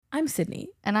I'm Sydney.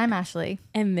 And I'm Ashley.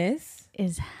 And this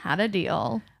is Had a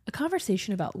Deal. A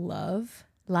conversation about love,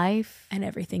 life, and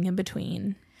everything in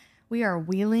between. We are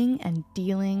wheeling and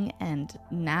dealing and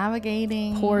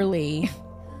navigating poorly.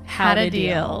 Had a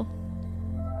Deal.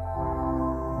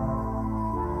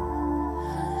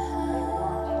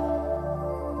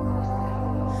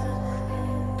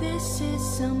 This is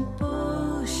some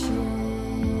bullshit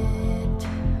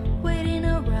waiting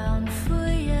around for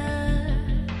ya.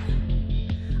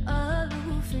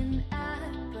 Aloof and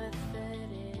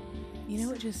apathetic. You know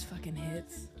what just fucking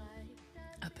hits?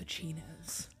 A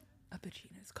Pacino's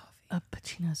coffee. A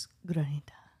Pacino's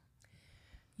granita.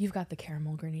 You've got the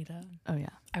caramel granita. Oh yeah.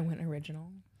 I went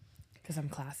original because I'm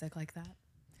classic like that.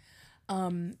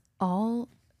 All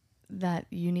that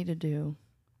you need to do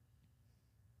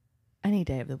any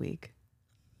day of the week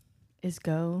is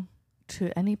go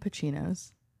to any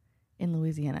Pacino's in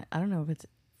Louisiana. I don't know if it's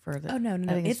further. Oh, no.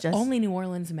 I think It's just only New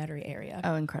Orleans, Metairie area.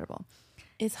 Oh, incredible.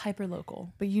 It's hyper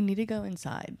local. But you need to go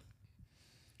inside.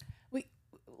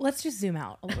 Let's just zoom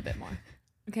out a little bit more.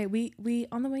 Okay, we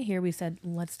on the way here, we said,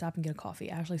 let's stop and get a coffee.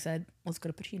 Ashley said, let's go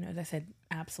to Pacino's. I said,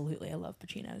 absolutely, I love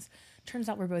Pacino's. Turns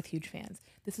out we're both huge fans.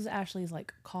 This is Ashley's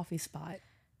like coffee spot.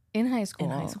 In high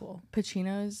school.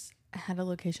 Pacino's had a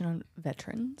location on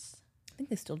Veterans. I think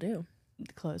they still do.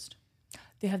 Closed.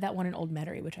 They have that one in Old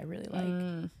Metairie, which I really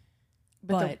like.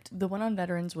 But the one on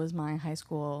Veterans was my high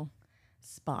school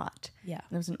spot. Yeah.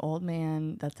 There was an old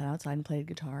man that sat outside and played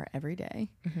guitar every day.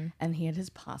 Mm-hmm. And he had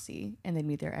his posse and they'd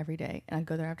meet there every day. And I'd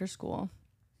go there after school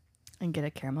and get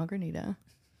a caramel granita.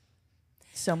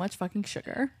 So much fucking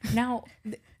sugar. Now,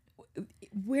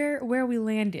 where we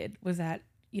landed was that,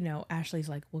 you know, Ashley's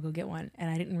like, we'll go get one. And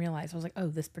I didn't realize. I was like, oh,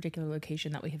 this particular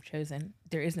location that we have chosen,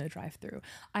 there is no drive-thru.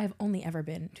 I have only ever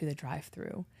been to the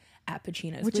drive-thru at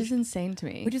Pacino's. Which is insane to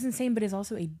me. Which is insane, but is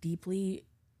also a deeply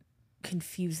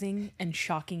confusing and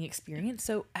shocking experience.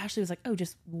 So Ashley was like, oh,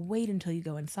 just wait until you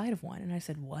go inside of one. And I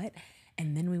said, what?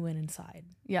 And then we went inside.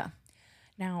 Yeah.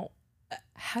 Now,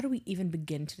 how do we even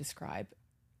begin to describe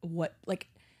what, like,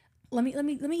 let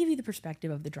me give you the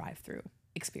perspective of the drive-thru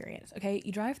experience. Okay.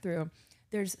 You drive through,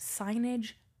 there's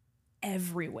signage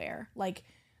everywhere. Like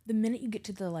the minute you get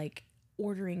to the like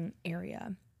ordering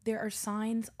area, there are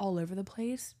signs all over the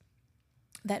place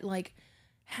that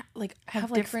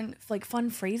have different like fun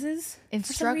phrases,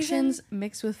 instructions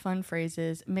mixed with fun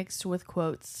phrases, mixed with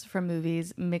quotes from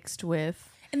movies, mixed with,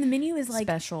 and the menu is like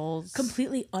specials,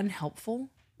 completely unhelpful.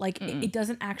 Like it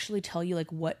doesn't actually tell you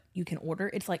like what you can order.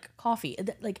 It's like coffee.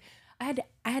 Like I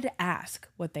had to ask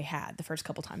what they had the first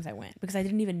couple times I went because I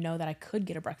didn't even know that I could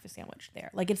get a breakfast sandwich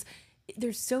there. Like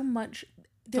there's so much.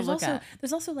 There's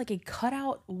also like a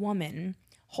cutout woman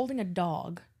holding a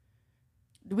dog.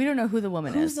 We don't know who the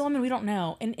woman is. Who's the woman? We don't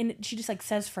know. And she just like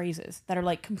says phrases that are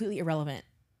like completely irrelevant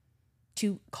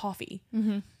to coffee.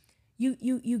 Mm-hmm.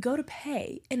 You go to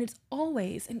pay and it's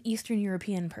always an Eastern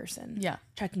European person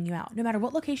checking you out. No matter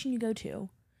what location you go to,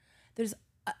 there's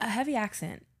a heavy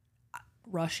accent.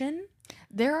 Russian.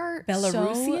 There are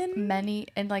Belarusian. So many.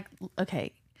 And like,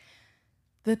 okay,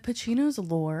 the Pacino's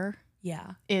lore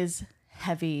is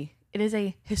heavy. It is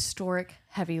a historic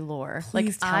heavy lore.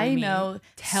 Please like I know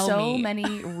so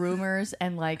many rumors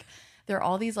and like there are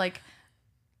all these like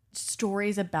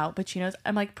stories about Pacino's.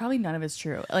 I'm like probably none of it's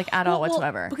true, like at all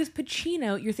whatsoever. Because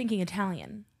Pacino, you're thinking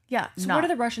Italian. Yeah. So where do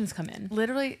the Russians come in?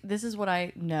 Literally, this is what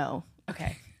I know.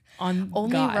 Okay.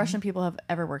 Only Russian people have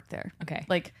ever worked there. Okay.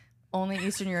 Like only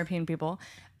Eastern European people.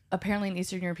 Apparently, an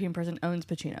Eastern European person owns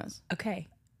Pacino's. Okay.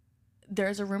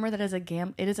 There's a rumor that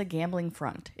it is a gambling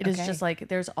front. It is just like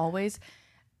there's always,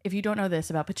 if you don't know this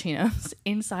about Pacino's,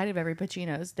 inside of every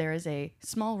Pacino's there is a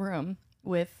small room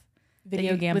with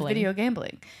video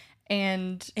gambling,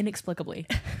 and inexplicably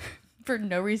for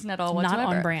no reason at all whatsoever.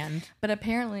 Not on brand. But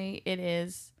apparently it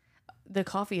is. The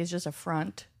coffee is just a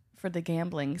front for the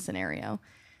gambling scenario.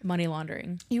 Money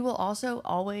laundering. You will also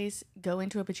always go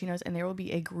into a Pacino's and there will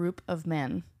be a group of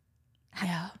men.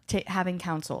 Having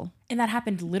counsel. And that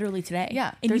happened literally today.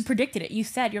 Yeah. And you predicted it. You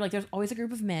said, you're like, there's always a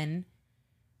group of men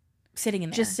sitting in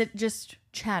there. Just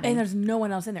chatting. And there's no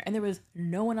one else in there. And there was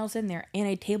no one else in there and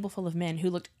a table full of men who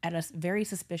looked at us very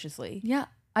suspiciously. Yeah.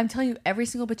 I'm telling you, every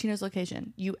single Pacino's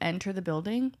location, you enter the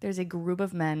building, there's a group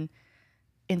of men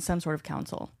in some sort of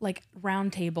council. Like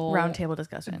round table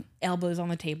discussion. Elbows on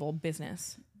the table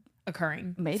business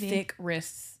occurring. Maybe. Thick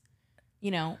wrists,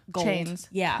 gold. Chains.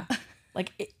 Yeah.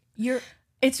 Like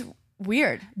it's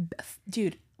weird,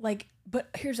 dude. Like, but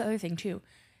here's the other thing too.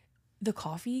 The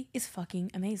coffee is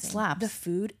fucking amazing. Slaps. The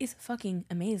food is fucking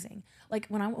amazing. Like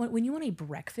when you want a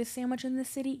breakfast sandwich in this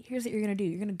city, here's what you're gonna do.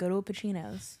 You're gonna go to a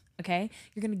Pacino's. Okay,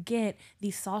 you're gonna get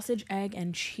the sausage, egg,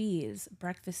 and cheese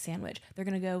breakfast sandwich. They're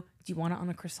gonna go, do you want it on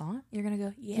a croissant? You're gonna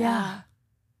go, yeah.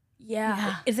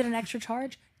 Yeah. Is it an extra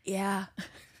charge? Yeah.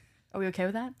 Are we okay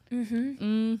with that?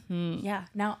 Yeah.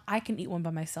 Now I can eat one by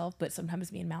myself, but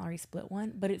sometimes me and Mallory split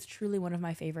one. But it's truly one of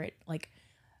my favorite like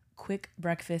quick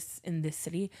breakfasts in this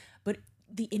city. But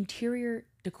the interior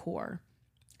decor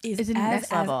is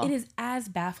next level. it is as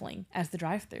baffling as the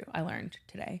drive-thru. I learned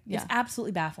today. Yeah. It's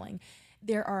absolutely baffling.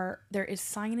 There is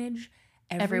signage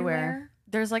Everywhere.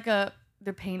 There's like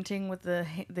they're painting with the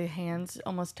hands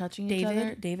almost touching each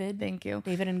other. David, Thank you.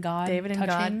 David and God, David and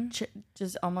touching. God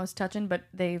just almost touching, but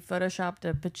they photoshopped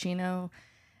a Pacino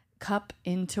cup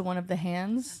into one of the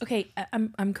hands. Okay,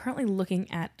 I'm currently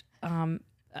looking at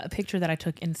a picture that I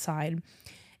took inside,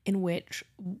 in which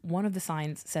one of the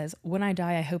signs says, "When I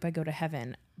die, I hope I go to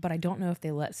heaven, but I don't know if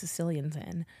they let Sicilians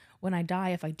in. When I die,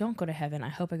 if I don't go to heaven, I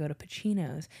hope I go to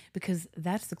Pacino's because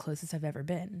that's the closest I've ever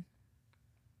been."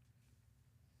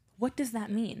 What does that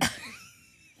mean?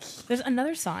 There's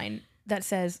another sign that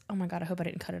says, "Oh my God, I hope I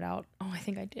didn't cut it out." Oh, I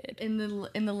think I did. In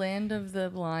the land of the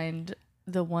blind,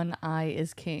 the one eye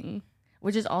is king,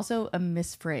 which is also a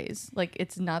misphrase. Like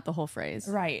it's not the whole phrase.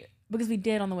 Right. Because we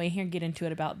did on the way here get into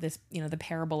it about this, the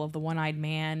parable of the one-eyed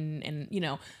man and,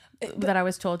 That I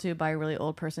was told to by a really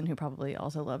old person who probably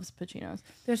also loves Pacino's.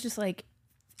 there's just like,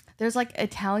 There's like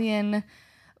Italian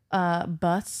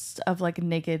busts of like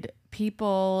naked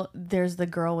people. There's the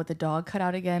girl with the dog cut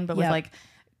out again, but with Yep. like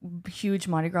huge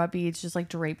Mardi Gras beads just like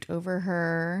draped over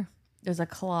her. There's a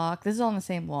clock. This is all on the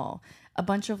same wall. A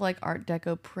bunch of like Art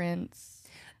Deco prints.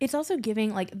 it's also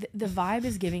giving like, the vibe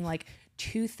is giving like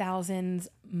 2000s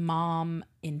mom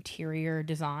interior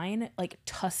design, like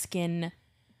Tuscan,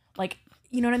 like,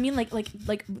 you know what I mean? Like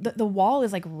the wall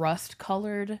is like rust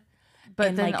colored. But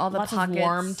and, then like, all the lots of pockets,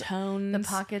 warm tones. the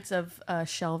pockets of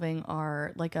shelving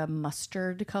are like a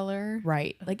mustard color,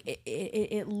 Right. Like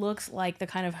it looks like the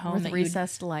kind of home with that you would,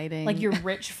 recessed lighting. like your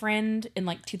rich friend in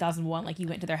like 2001, like you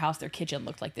went to their house, their kitchen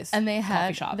looked like this and they coffee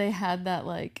had shop. they had that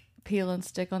like peel and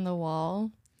stick on the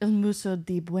wall. El muso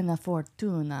di buena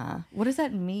fortuna. What does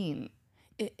that mean?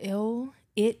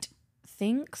 It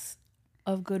thinks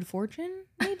of good fortune,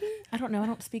 maybe? I don't know. I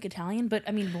don't speak Italian, but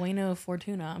I mean, buono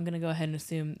fortuna. I'm going to go ahead and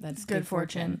assume that's good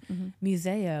fortune.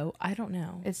 Museo, I don't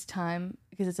know. It's time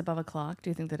because it's above a clock.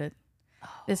 Do you think that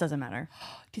this doesn't matter?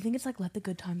 Do you think it's like let the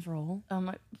good times roll?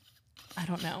 I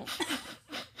don't know.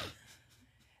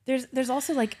 There's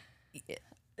also like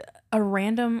a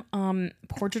random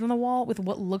portrait on the wall with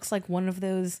what looks like one of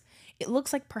those. It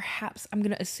looks like perhaps I'm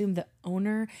going to assume the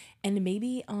owner and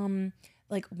maybe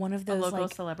like one of A those local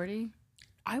like celebrity?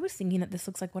 I was thinking that this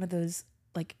looks like one of those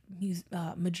like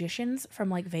magicians from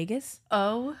like Vegas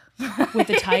Oh. with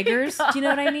the tigers. Do you know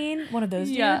what I mean? One of those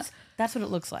Yeah. dudes. That's what it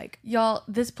looks like. Y'all,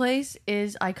 this place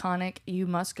is iconic. You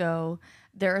must go.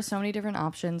 There are so many different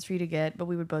options for you to get, but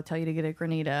we would both tell you to get a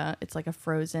granita. It's like a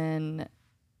frozen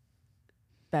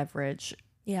beverage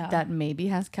Yeah. that maybe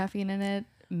has caffeine in it,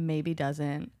 maybe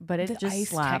doesn't, but it the just ice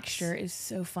slaps. texture is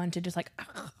so fun to just like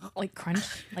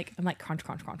crunch. Like I'm like crunch.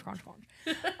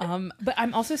 But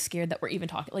I'm also scared that we're even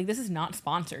talking. Like this is not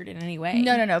sponsored in any way.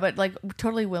 No, but like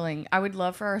totally willing. I would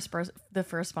love for the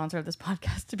first sponsor of this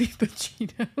podcast to be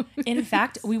Pacino. In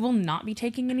fact, we will not be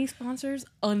taking any sponsors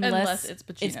unless it's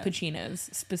Pacino's. It's Pacino's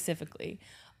specifically.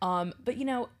 But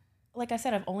like I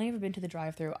said, I've only ever been to the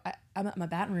drive-thru. I'm a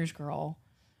Baton Rouge girl.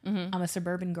 Mm-hmm. I'm a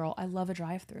suburban girl. I love a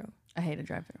drive-thru. I hate a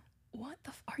drive-thru. What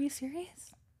the? Are you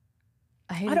serious?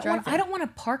 I hate a drive-thru. I don't want to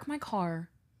park my car.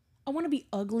 I want to be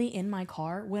ugly in my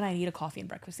car when I need a coffee and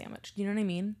breakfast sandwich. Do you know what I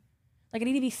mean? Like I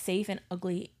need to be safe and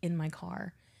ugly in my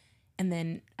car, and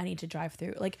then I need to drive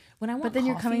through. Like when I want. But then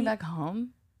you're coming coffee- back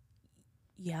home.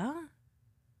 Yeah.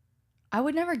 I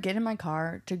would never get in my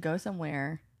car to go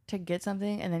somewhere to get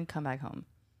something and then come back home.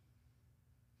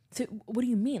 So what do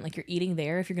you mean? Like you're eating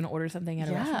there if you're gonna order something at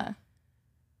a restaurant?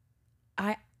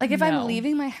 If I'm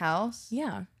leaving my house,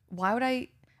 Yeah. why would I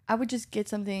would just get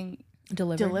something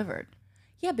delivered.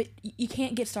 Yeah, but you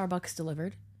can't get Starbucks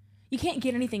delivered. You can't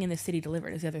get anything in this city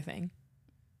delivered is the other thing.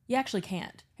 You actually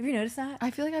can't. Have you noticed that?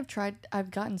 I feel like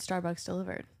I've gotten Starbucks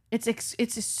delivered.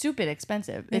 It's stupid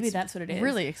expensive. Maybe It's that's what it is.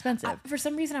 Really expensive. For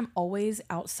some reason, I'm always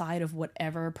outside of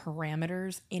whatever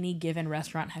parameters any given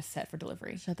restaurant has set for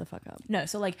delivery. Shut the fuck up. No,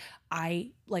 so like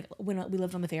when we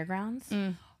lived on the fairgrounds,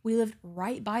 we lived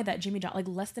right by that Jimmy John, like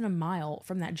less than a mile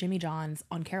from that Jimmy John's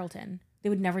on Carrollton. They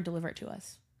would never deliver it to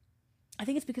us. I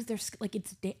think it's because there's like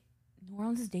New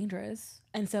Orleans is dangerous,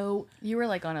 and so You were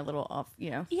like on a little off,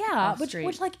 yeah, off which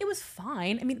street. like it was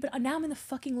fine. I mean, but now I'm in the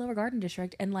fucking Lower Garden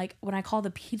District, and like when I call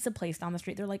the pizza place down the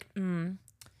street, they're like,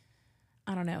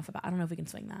 I don't know if we can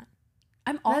swing that.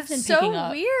 I'm often That's picking so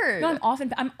up. weird. No,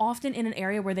 I'm often in an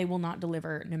area where they will not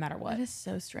deliver no matter what. That is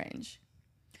so strange.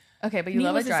 Okay, but you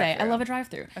love a Needless to say, drive-thru. I love a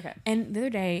drive-thru. Okay. And the other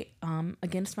day,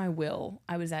 against my will,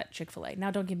 I was at Chick-fil-A.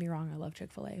 Now, don't get me wrong, I love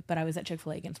Chick-fil-A, but I was at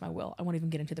Chick-fil-A against my will. I won't even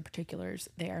get into the particulars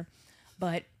there.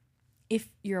 But if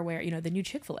you're aware, the new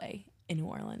Chick-fil-A in New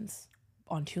Orleans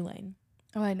on Tulane.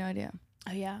 Oh, I had no idea.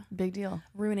 Oh, yeah. Big deal.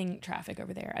 Ruining traffic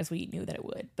over there, as we knew that it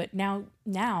would. But now,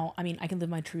 I mean, I can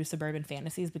live my true suburban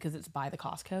fantasies because it's by the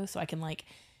Costco. So I can,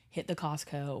 hit the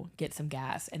Costco, get some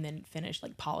gas, and then finish,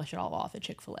 polish it all off at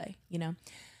Chick-fil-A,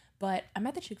 But I'm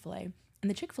at the Chick-fil-A, and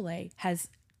the Chick-fil-A has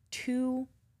two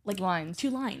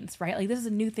lines, right? This is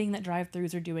a new thing that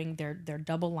drive-thrus are doing. They're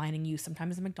double lining you.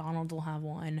 Sometimes the McDonald's will have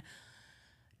one.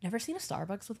 Never seen a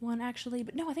Starbucks with one, actually,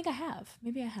 but no, I think I have.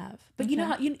 Maybe I have. But you know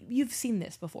how you've seen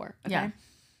this before, okay? Yeah.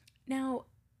 Now,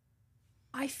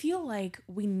 I feel like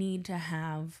we need to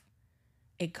have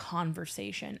a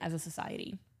conversation as a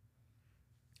society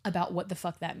about what the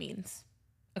fuck that means,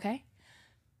 okay?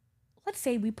 Let's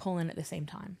say we pull in at the same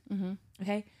time,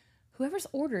 okay? Whoever's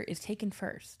order is taken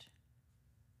first,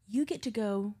 you get to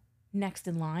go next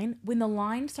in line when the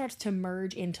line starts to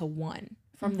merge into one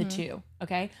from the two,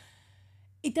 okay?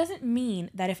 It doesn't mean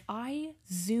that if I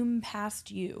zoom past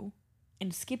you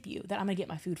and skip you, that I'm going to get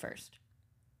my food first,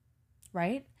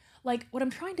 right? What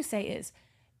I'm trying to say is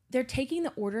they're taking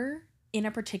the order in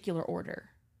a particular order.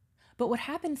 But what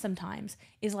happens sometimes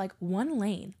is one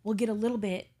lane will get a little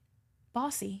bit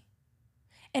bossy.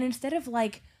 And instead of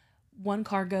one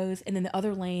car goes and then the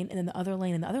other lane and then the other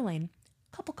lane and the other lane,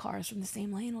 a couple cars from the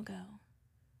same lane will go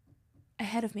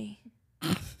ahead of me.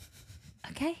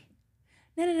 Okay?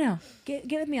 No. Get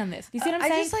with me on this. You see what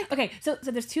I'm saying? Okay, so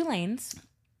there's two lanes.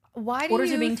 Why do Orders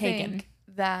you are being think taken.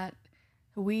 that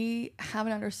we have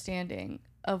an understanding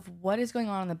of what is going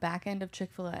on the back end of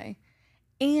Chick-fil-A,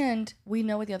 and we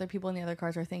know what the other people in the other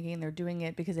cars are thinking, and they're doing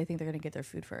it because they think they're going to get their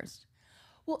food first?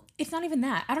 Well, it's not even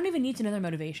that. I don't even need to know their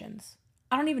motivations.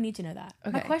 I don't even need to know that.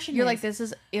 Okay. My question You're is... this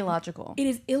is illogical. It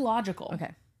is illogical.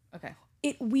 Okay.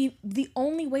 The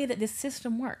only way that this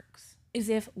system works is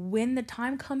if when the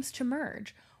time comes to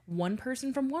merge, one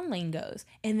person from one lane goes,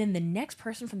 and then the next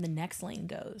person from the next lane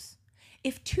goes.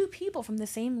 If two people from the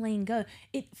same lane go,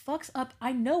 it fucks up.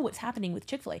 I know what's happening with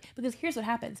Chick-fil-A, because here's what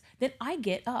happens. Then I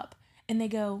get up, and they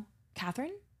go,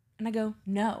 Catherine? And I go,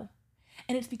 no.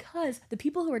 And it's because the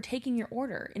people who are taking your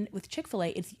order with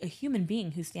Chick-fil-A, it's a human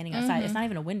being who's standing outside. It's not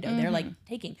even a window. They're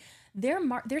taking.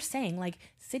 They're saying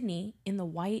Sydney in the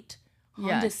white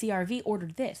Honda CRV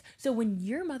ordered this. So when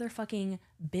your motherfucking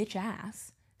bitch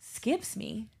ass skips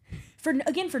me for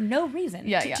no reason,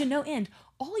 to no end,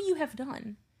 all you have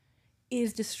done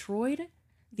is destroyed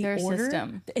their order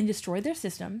system and destroyed their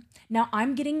system. Now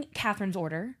I'm getting Catherine's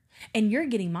order, and you're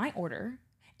getting my order.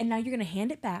 And now you're going to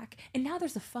hand it back. And now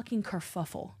there's a fucking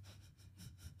kerfuffle.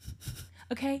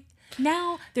 Okay?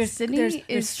 Now Sydney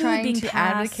is food trying being to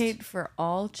passed. advocate for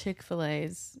all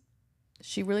Chick-fil-A's.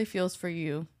 She really feels for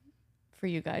you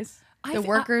guys. The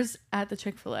workers at the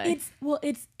Chick-fil-A.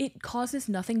 It causes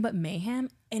nothing but mayhem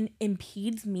and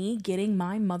impedes me getting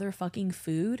my motherfucking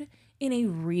food in a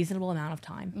reasonable amount of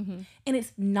time. And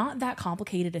it's not that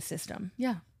complicated a system.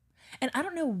 Yeah. And I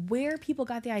don't know where people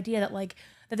got the idea that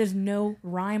that there's no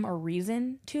rhyme or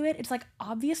reason to it. It's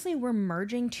obviously we're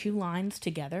merging two lines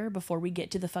together before we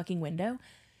get to the fucking window.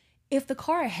 If the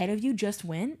car ahead of you just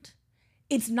went,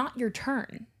 it's not your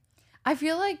turn. I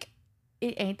feel like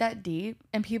it ain't that deep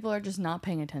and people are just not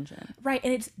paying attention. Right,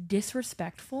 and it's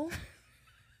disrespectful.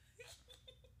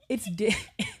 It's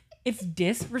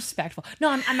disrespectful. No,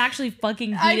 I'm actually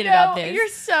fucking heated about this. You're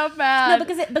so mad. No,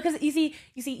 because you see,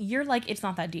 you're it's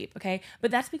not that deep, okay?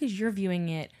 But that's because you're viewing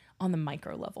it on the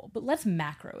micro level. But let's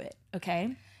macro it,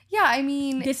 okay? Yeah, I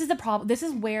mean, this is the problem. This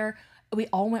is where we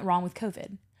all went wrong with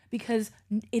COVID, because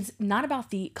it's not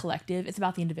about the collective; it's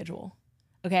about the individual.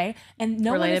 Okay, and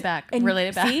no relate one it back. Relate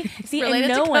it back. See, relate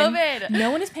and it to COVID.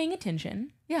 No one is paying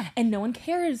attention. Yeah, and no one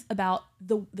cares about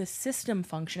the system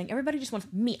functioning. Everybody just wants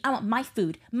me. I want my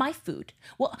food. My food.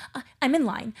 Well, I'm in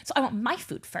line, so I want my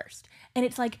food first. And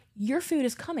it's your food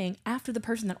is coming after the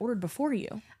person that ordered before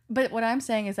you. But what I'm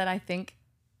saying is that I think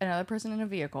another person in a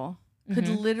vehicle could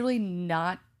literally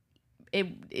not.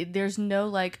 There's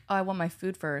no oh, I want my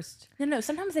food first. No.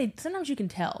 Sometimes you can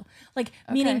tell.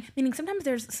 Meaning sometimes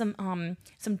there's some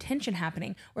tension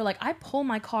happening where I pull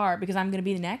my car because I'm gonna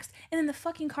be the next, and then the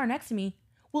fucking car next to me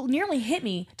will nearly hit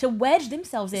me to wedge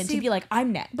themselves in to be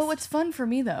I'm next. But what's fun for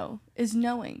me though is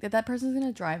knowing that person's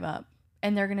gonna drive up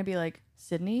and they're gonna be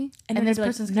Sydney, and this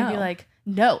person's gonna be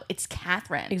no, it's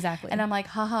Catherine. Exactly. And I'm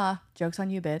haha, joke's on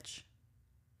you, bitch.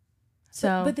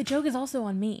 So, But the joke is also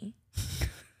on me.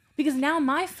 Because now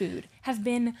my food has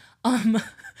been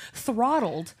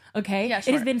throttled, okay? Yeah, It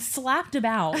sure. has been slapped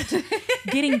about,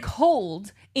 getting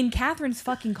cold in Catherine's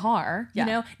fucking car. Yeah.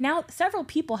 You know? Now several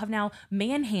people have now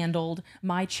manhandled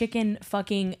my chicken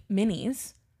fucking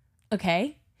minis,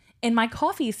 okay? And my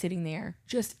coffee is sitting there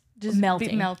just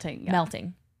melting. melting, yeah.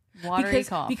 Melting. watery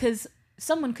cough. Because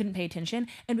someone couldn't pay attention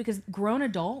and because grown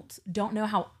adults don't know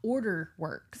how order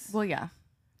works. Well, yeah,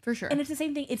 for sure. And it's the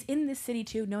same thing. It's in this city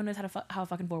too. No one knows how a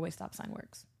fucking four-way stop sign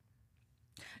works.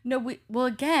 No,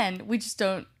 again, we just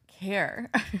don't care.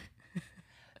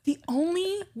 The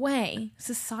only way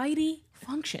society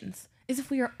functions is if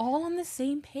we are all on the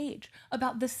same page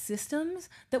about the systems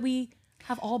that we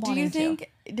have all bought Do you into.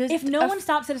 think If no one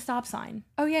stops at a stop sign,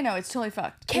 Oh yeah, no, it's totally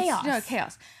fucked. Chaos.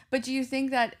 Chaos. But do you think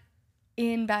that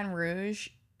in Baton Rouge,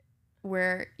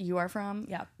 where you are from,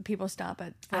 Yeah. people stop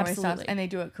at four-way stops Absolutely. and they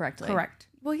do it correctly? correct.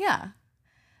 Well, yeah.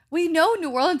 We know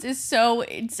New Orleans is so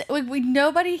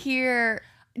nobody here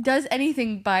does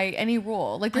anything by any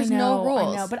rule. Like there's no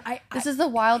rules. I know, but This is the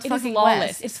wild it is fucking lawless.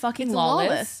 West. It's fucking It's lawless.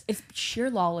 lawless. It's sheer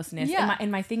lawlessness. Yeah.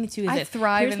 And my thing too is I this.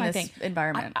 thrive Here's in my this thing.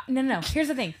 environment. No. Here's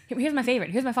the thing. Here's my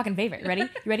favorite. Here's my fucking favorite. Ready? You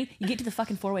ready? You get to the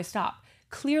fucking four-way stop.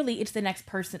 Clearly, it's the next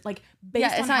person. Like based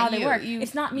Yeah, it's on not how they you. work, You-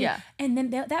 it's not me. yeah. And then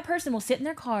that person will sit in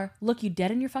their car, look you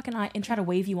dead in your fucking eye, and try to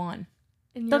wave you on.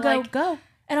 And They'll you're go.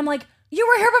 And I'm like, you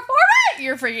were here before me.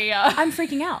 You're freaking out. I'm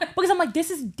freaking out because I'm like, this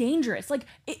is dangerous. Like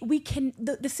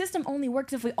the system only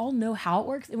works if we all know how it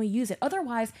works and we use it.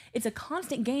 Otherwise, it's a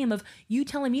constant game of you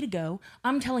telling me to go,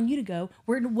 I'm telling you to go.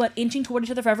 We're inching toward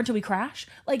each other forever until we crash.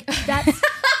 Like that's,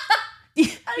 you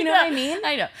know what I mean?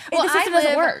 I know. The system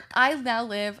doesn't work. I now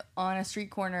live on a street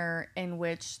corner in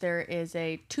which there is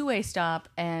a two-way stop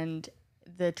and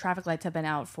the traffic lights have been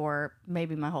out for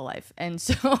maybe my whole life. And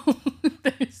so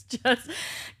there's just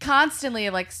constantly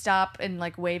like stop and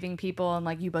like waving people and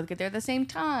like you both get there at the same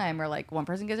time or like one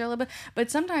person gets there a little bit. But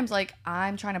sometimes like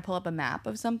I'm trying to pull up a map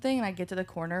of something and I get to the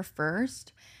corner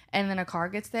first and then a car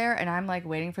gets there and I'm like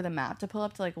waiting for the map to pull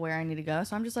up to like where I need to go.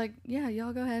 So I'm just like, yeah,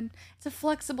 y'all go ahead. It's a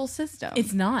flexible system.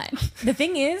 It's not. The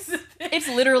thing is, it's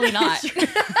literally not.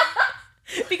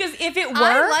 Because if it were,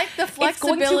 I like the it's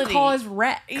going flexibility. to cause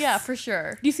wrecks. Yeah, for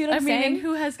sure. Do you see what I'm saying? And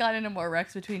who has gotten into more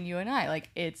wrecks between you and I? Like,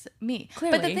 it's me.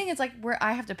 Clearly. But the thing is, like, where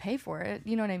I have to pay for it.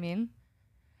 You know what I mean?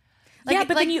 Yeah,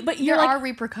 but then you're there like, are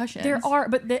repercussions. there are,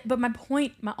 but my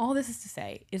point, all this is to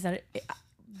say is that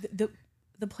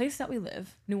the place that we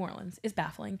live, New Orleans, is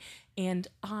baffling, and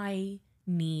I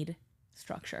need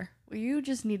structure. Well, you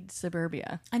just need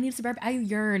suburbia. I need suburbia.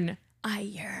 I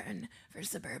yearn for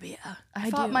suburbia.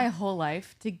 I fought do. my whole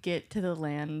life to get to the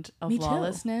land of Me too.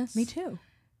 lawlessness. Me too.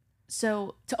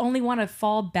 So To only want to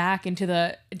fall back into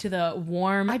the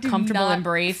warm, I do comfortable not-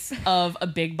 embrace of a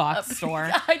big box store.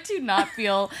 I do not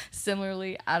feel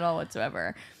similarly at all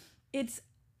whatsoever. It's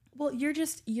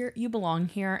you belong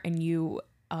here, and you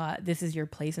this is your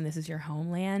place and this is your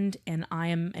homeland, and I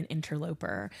am an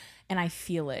interloper, and I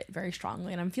feel it very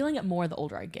strongly, and I'm feeling it more the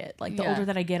older I get. Like the Yeah. older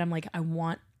that I get, I'm like, I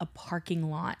want a parking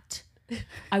lot,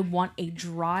 I want a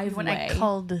driveway, When I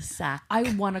cul-de-sac. I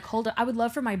want a cul-de. I would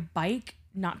love for my bike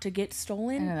not to get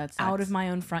stolen I know, that out sucks. of my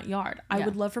own front yard. I Yeah.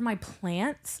 would love for my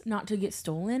plants not to get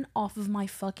stolen off of my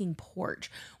fucking porch,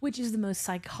 which is the most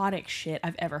psychotic shit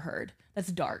I've ever heard.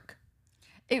 That's dark.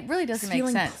 It really doesn't make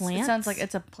Stealing sense. It plants? sounds like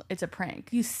it's a prank.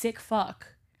 You sick fuck.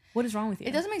 What is wrong with you?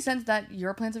 It doesn't make sense that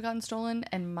your plants have gotten stolen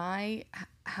and my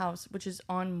house, which is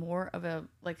on more of a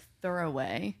like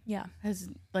thoroughway, Yeah. has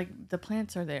like the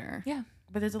plants are there. Yeah.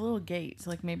 But there's a little gate, so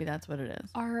like maybe that's what it is.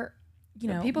 Are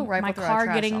people rifle my through our car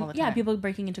trash getting all the time. people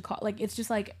breaking into car, like it's just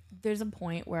like there's a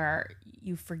point where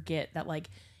you forget that like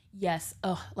yes,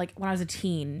 like when I was a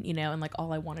teen, and like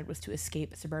all I wanted was to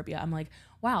escape suburbia. I'm like,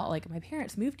 wow, like my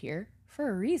parents moved here for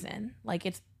a reason. Like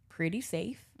it's pretty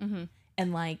safe,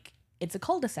 and like it's a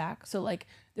cul-de-sac, so like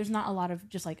there's not a lot of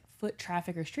just like foot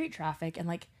traffic or street traffic, and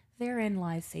like therein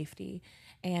lies safety.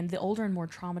 And the older and more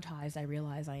traumatized I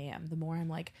realize I am, the more I'm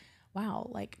like, wow,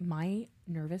 like my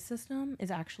nervous system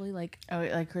is actually like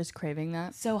Chris craving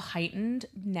that. so heightened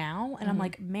now, and I'm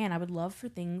like, man, I would love for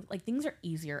things are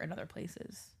easier in other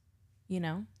places,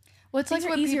 Well, it's things like are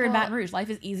what easier in people- Baton Rouge. Life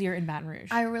is easier in Baton Rouge.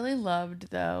 I really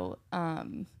loved though.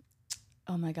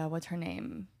 Oh my God, what's her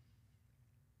name?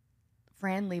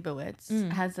 Fran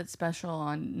Lebowitz has that special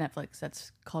on Netflix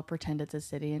that's called Pretend It's a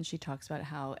City, and she talks about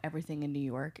how everything in New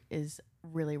York is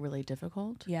really, really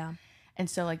difficult. Yeah. And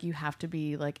so like you have to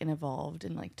be like an evolved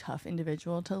and like tough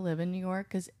individual to live in New York,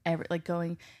 because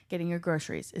getting your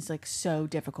groceries is like so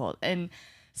difficult. And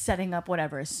setting up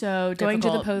whatever is so Going to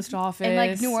the difficult. post office. And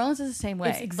like New Orleans is the same way.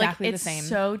 It's exactly like, the same. It's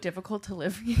so difficult to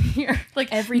live here.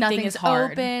 Like Everything nothing's is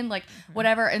hard. open, like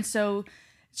whatever. And so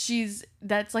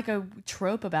that's like a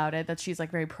trope about it that she's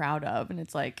like very proud of. And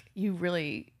it's like you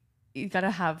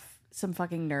gotta have some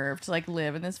fucking nerve to like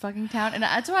live in this fucking town. And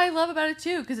that's what I love about it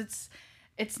too, because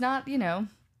it's not, you know.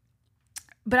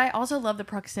 But I also love the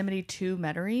proximity to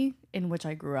Metairie, in which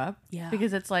I grew up. Yeah.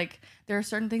 Because it's like there are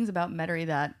certain things about Metairie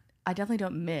that I definitely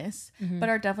don't miss, but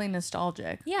are definitely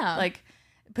nostalgic. Yeah. Like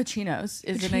Pacino's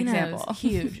is an example.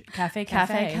 Huge.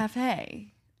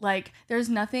 Cafe. Like there's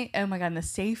nothing. Oh my God. And the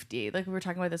safety. Like we were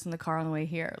talking about this in the car on the way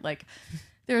here. Like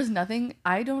there's nothing.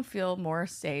 I don't feel more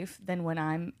safe than when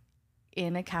I'm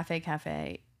in a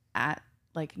cafe at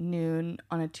like noon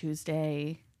on a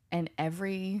Tuesday, and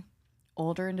every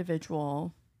older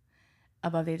individual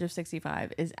above the age of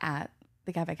 65 is at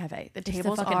the cafe. The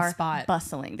tables fucking are spot.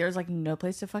 bustling. There's like no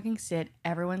place to fucking sit.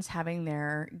 Everyone's having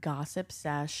their gossip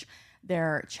sesh.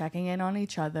 They're checking in on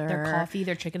each other. Their coffee,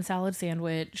 their chicken salad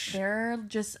sandwich. They're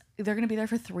going to be there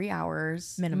for 3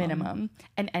 hours minimum.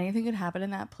 And anything could happen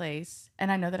in that place.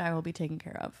 And I know that I will be taken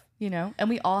care of, you know? And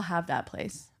we all have that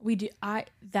place. We do.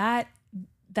 That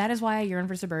is why I yearn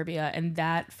for suburbia. And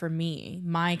that for me,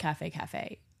 my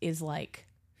cafe is like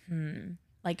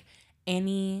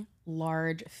any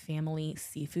large family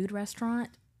seafood restaurant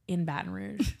in Baton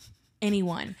Rouge.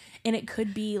 Anyone. And it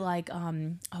could be like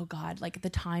like the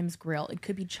Times Grill. It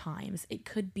could be Chimes. It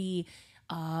could be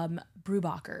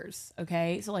Brewbacher's.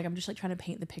 Okay, so like I'm just like trying to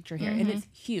paint the picture here. And it's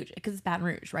huge because it's Baton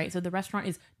Rouge, right? So the restaurant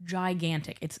is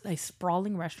gigantic. It's a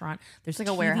sprawling restaurant. There's like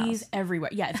a TVs warehouse everywhere.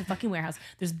 Yeah, it's a fucking warehouse.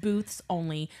 There's booths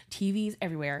only, TVs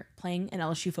everywhere, playing an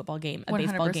LSU football game, a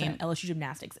baseball 100%. game, LSU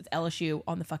gymnastics. It's LSU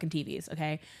on the fucking TVs.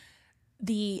 Okay,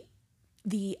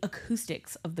 the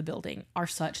acoustics of the building are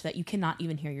such that you cannot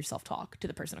even hear yourself talk to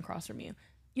the person across from you.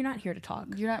 You're not here to talk.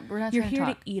 We're not You're trying here to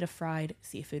to talk. eat a fried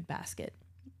seafood basket.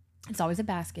 It's always a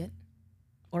basket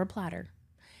or a platter.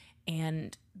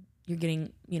 And you're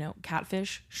getting,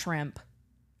 catfish, shrimp,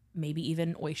 maybe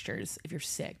even oysters if you're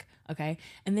sick. Okay.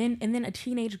 And then a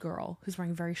teenage girl who's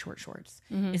wearing very short shorts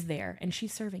is there, and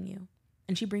she's serving you.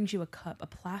 And she brings you a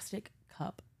plastic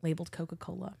cup labeled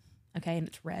Coca-Cola. Okay. And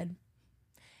it's red.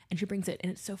 And she brings it, and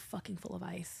it's so fucking full of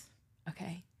ice.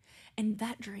 Okay. And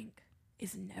that drink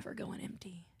is never going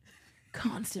empty.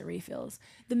 Constant refills.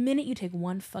 The minute you take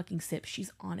one fucking sip,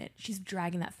 she's on it. She's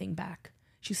dragging that thing back.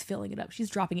 She's filling it up. She's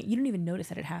dropping it. You don't even notice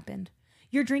that it happened.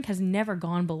 Your drink has never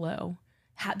gone below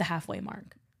the halfway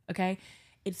mark. Okay.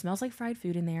 It smells like fried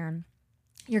food in there.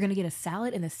 You're going to get a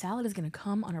salad, and the salad is going to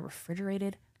come on a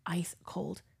refrigerated, ice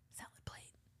cold salad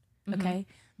plate. Okay.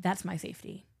 That's my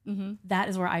safety. That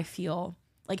is where I feel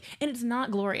like, and it's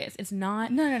not glorious. It's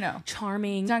not No.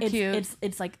 charming. It's not cute.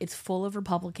 It's like, it's full of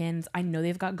Republicans. I know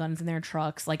they've got guns in their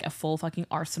trucks, like a full fucking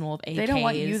arsenal of AKs. They don't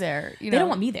want you there. They don't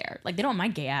want me there. Like, they don't want my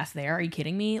gay ass there. Are you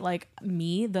kidding me? Like,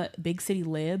 me, the big city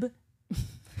lib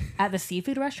at the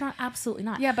seafood restaurant? Absolutely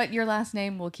not. Yeah, but your last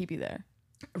name will keep you there.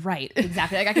 Right.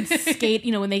 Exactly. Like, I can skate,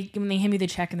 when they hand me the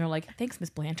check and they're like, thanks, Miss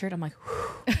Blanchard. I'm like,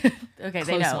 whew. Okay, Close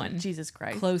they know. one. Jesus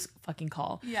Christ. Close fucking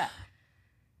call. Yeah.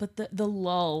 But the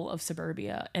lull of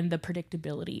suburbia and the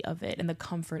predictability of it and the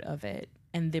comfort of it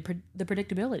and the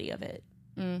predictability of it,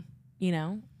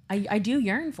 I do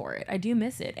yearn for it. I do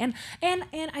miss it. And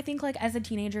I think, like, as a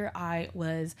teenager, I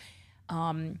was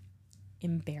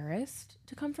embarrassed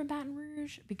to come from Baton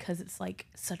Rouge because it's like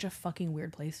such a fucking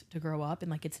weird place to grow up, and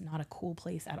like it's not a cool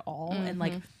place at all. And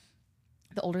like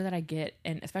the older that I get,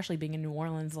 and especially being in New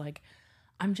Orleans, like,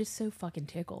 I'm just so fucking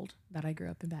tickled that I grew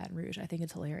up in Baton Rouge. I think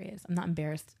it's hilarious. I'm not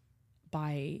embarrassed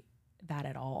by that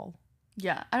at all.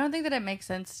 Yeah, I don't think that it makes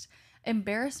sense.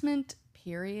 Embarrassment,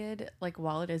 period, like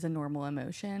while it is a normal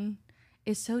emotion,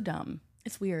 is so dumb.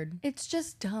 It's weird. It's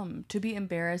just dumb to be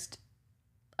embarrassed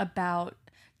about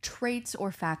traits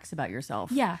or facts about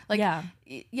yourself. Yeah. Like,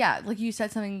 yeah. Like you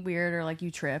said something weird or like you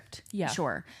tripped. Yeah.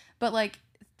 Sure. But like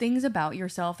things about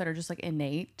yourself that are just like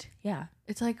innate. Yeah.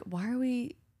 It's like,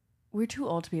 we're too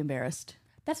old to be embarrassed.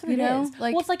 That's what it is.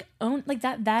 Like, well, it's like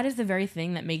that is the very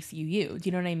thing that makes you you. Do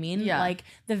you know what I mean? Yeah. Like,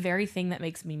 the very thing that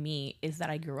makes me me is that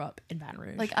I grew up in Baton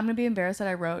Rouge. Like, I'm gonna be embarrassed that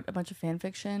I wrote a bunch of fan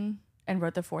fiction and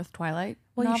wrote the 4th Twilight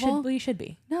novel. You should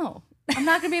be. No, I'm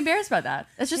not gonna be embarrassed about that.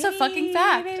 It's just a fucking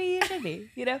fact. Maybe you should be.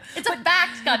 It's a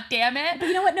fact. God damn it. But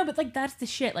you know what? No, but like, that's the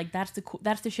shit. Like, that's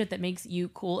the shit that makes you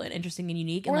cool and interesting and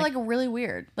unique. And Or like really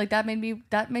weird. Like that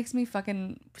makes me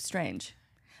fucking strange.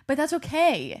 But that's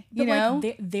okay. You But know?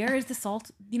 like there is the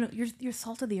salt, you know, you're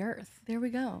salt of the earth. There we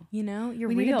go. You know, you're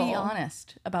We real. need to be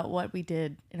honest about what we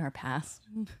did in our past.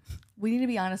 We need to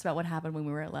be honest about what happened when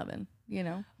we were 11, you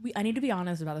know? I need to be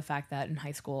honest about the fact that in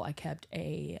high school I kept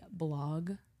a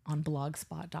blog on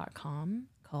blogspot.com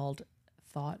called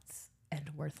Thoughts and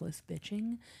Worthless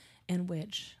Bitching, in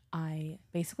which I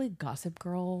basically Gossip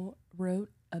Girl wrote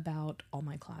about all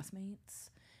my classmates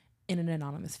in an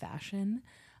anonymous fashion.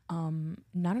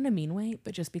 Not in a mean way,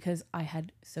 but just because I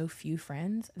had so few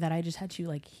friends that I just had to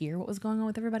like hear what was going on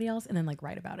with everybody else and then like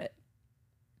write about it.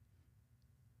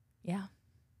 Yeah.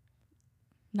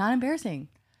 Not embarrassing.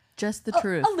 Just the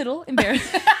truth. A little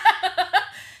embarrassing.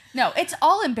 No, it's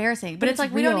all embarrassing, but it's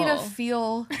like we don't need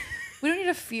real. we don't need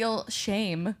to feel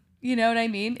shame. You know what I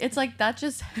mean? It's like that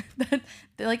just that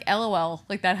like LOL,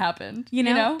 like that happened. You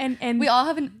know? And we all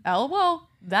have an LOL.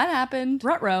 That happened.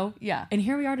 Ruh-roh. Yeah. And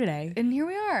here we are today. And here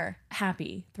we are.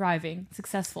 Happy, thriving,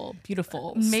 successful,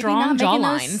 beautiful, Maybe strong not making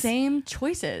those jawlines. same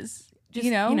choices. Just,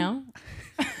 you know?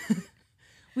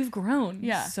 We've grown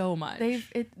Yeah. so much.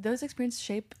 Those experiences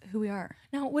shape who we are.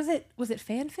 Now, was it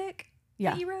fanfic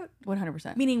Yeah. that you wrote?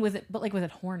 100%. Meaning, was it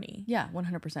horny? Yeah,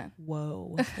 100%.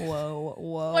 Whoa, whoa,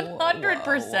 whoa.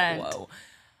 100%.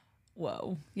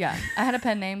 Whoa. Yeah. I had a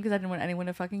pen name because I didn't want anyone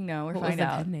to fucking know or What was find that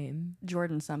out. pen name?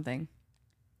 Jordan something.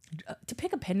 To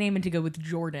pick a pen name and to go with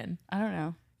Jordan. I don't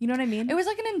know. You know what I mean? It was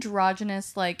like an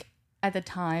androgynous, like, at the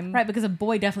time. Right, because a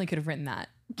boy definitely could have written that.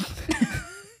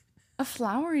 A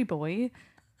flowery boy.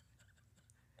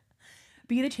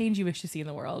 Be the change you wish to see in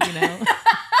the world, you know?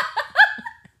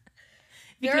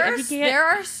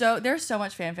 There's so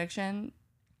much fan fiction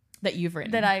that you've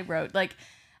written. that I wrote. Like,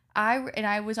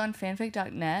 I was on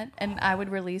fanfic.net and I would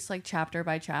release like chapter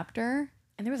by chapter.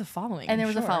 And there was a following. And there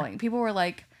was a following. People were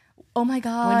like, oh my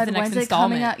God, When's the next it coming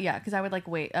installment? out? Yeah, because I would like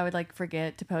wait. I would like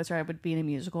forget to post, or I would be in a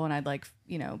musical and I'd like,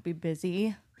 be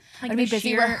busy. Like I'd be the busy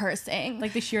sheer- rehearsing.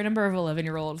 Like the sheer number of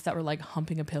 11-year-olds that were like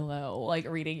humping a pillow, like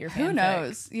reading your fanfic. who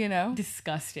knows, you know?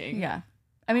 Disgusting. Yeah.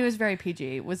 I mean, it was very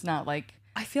PG. It was not like,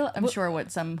 I feel I'm sure what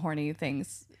some horny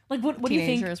things like what do you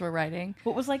think? teenagers were writing.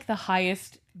 What was like the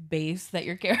highest base that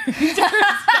your characters got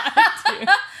to?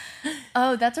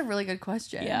 Oh, that's a really good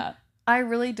question. Yeah. I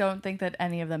really don't think that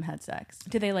any of them had sex.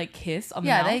 Did they like kiss on the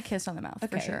Yeah, mouth? they kissed on the mouth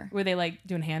for sure. Were they like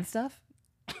doing hand stuff?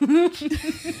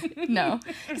 No,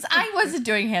 because I wasn't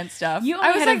doing hand stuff. You I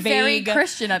only was had a like very vague-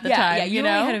 Christian at the Yeah, time. yeah, you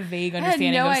know, only had a vague I had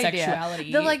understanding no of idea.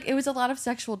 sexuality. It was a lot of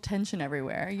sexual tension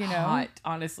everywhere. You know, Hot,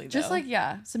 honestly, though. just like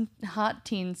some hot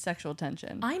teen sexual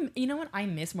tension. you know what I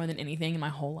miss more than anything in my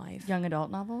whole life? Young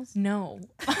adult novels. No,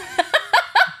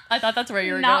 I thought that's where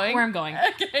you were not going. where I'm going.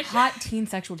 Okay. Hot teen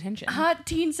sexual tension. Hot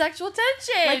teen sexual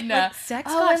tension. Like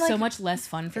sex Oh, got and, like, so much less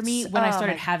fun for me when I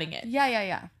started having it.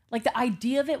 Yeah. Like the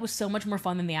idea of it was so much more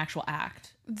fun than the actual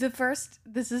act.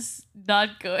 This is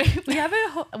not good. We have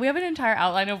an entire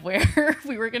outline of where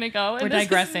we were gonna go. And We're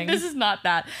digressing. This is not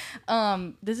that.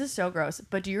 This is so gross.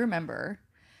 But do you remember,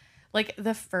 like,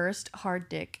 the first hard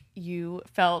dick you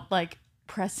felt like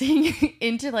pressing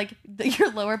into like your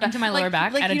lower back, Into my lower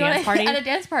back at a you know dance party? At a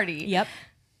dance party. Yep.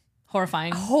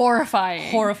 Horrifying.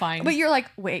 Horrifying. But you're like,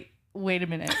 wait a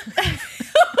minute.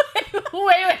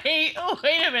 wait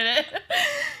a minute.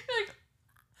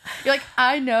 You're like,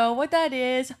 I know what that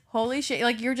is. Holy shit.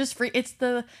 Like, you're just free. It's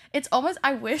almost,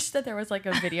 I wish that there was like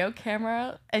a video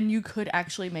camera and you could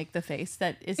actually make the face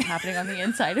that is happening on the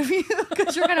inside of you.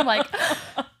 Because you're kind of like,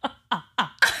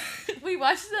 we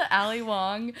watched the Ali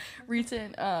Wong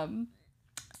recent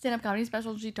stand-up comedy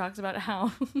special. She talks about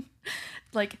how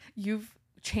like you've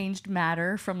changed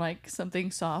matter from like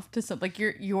something soft to something like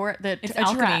It's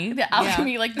alchemy. The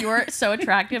alchemy, like you're so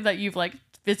attractive that you've like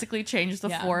physically changed the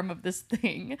Yeah. form of this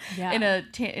thing Yeah. in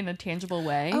a tangible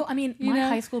way. Oh, I mean, You my know?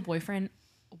 high school boyfriend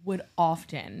would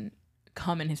often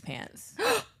come in his pants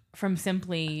from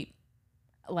simply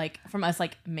like from us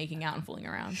like making out and fooling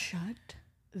around. Shut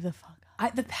the fuck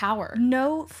up. The power.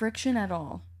 No friction at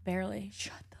all. Barely.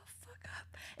 Shut the fuck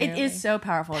up. It Barely. is so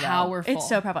powerful. Though. Powerful. It's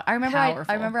so powerful. I remember. Powerful.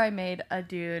 I remember. I made a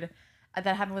dude that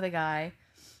happened with a guy,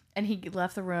 and he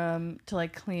left the room to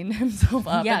like clean himself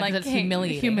up. Yeah, and, like 'cause it's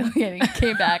humiliating. Humiliating.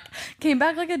 Came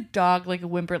back like a dog, like a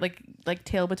whimper, like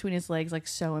tail between his legs, like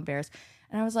so embarrassed.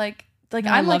 And I was like No,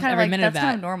 I I'm like loved kind of every like minute of that's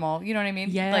kind that. of normal. You know what I mean?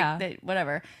 Yeah. Like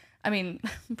whatever. I mean,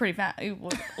 I'm pretty fat.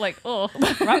 Like, oh,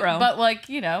 Ruh-roh. but like,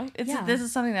 you know, Yeah. this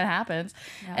is something that happens.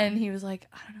 Yeah. And he was like,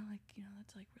 I don't know, like, you know,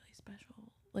 that's like really special.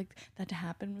 Like that to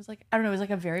happen was like, I don't know, it was like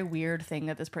a very weird thing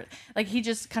that this person, like he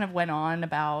just kind of went on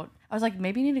about. I was like,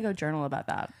 maybe you need to go journal about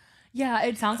that. Yeah,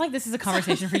 it sounds like this is a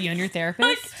conversation for you and your therapist.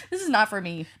 Like, this is not for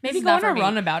me. Maybe This is go not on a for me.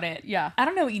 run about it. Yeah. I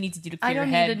don't know what you need to do to clear I don't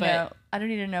your head, need to but know. I don't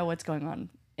need to know what's going on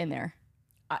in there.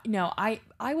 No, I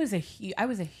was a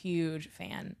huge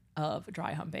fan of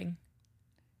dry humping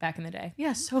back in the day.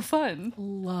 Yeah, so fun.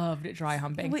 Loved dry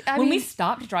humping. I When we mean-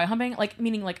 stopped dry humping, like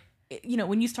meaning like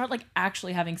when you start like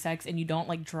actually having sex and you don't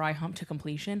like dry hump to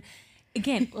completion,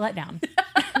 again, let down.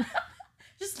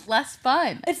 Just less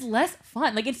fun. It's less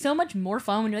fun. Like it's so much more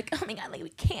fun when you're like, oh my god, like we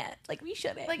can't, like we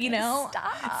shouldn't, Like,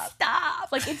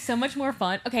 stop. Like it's so much more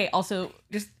fun. Okay, also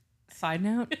just side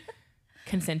note,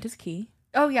 consent is key.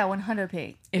 Oh yeah,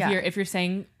 100p. If you're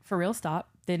saying for real stop,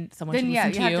 then someone should listen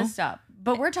you to have you. to stop.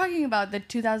 But we're talking about the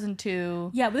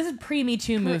 2002, Yeah, but this is pre-Me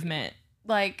Too movement.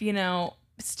 like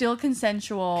still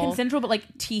consensual, Consensual, but like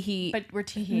tee-hee. but we're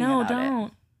teeing No, about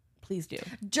don't. Please do.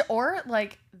 it. Or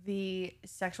like the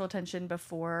sexual tension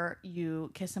before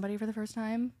you kiss somebody for the first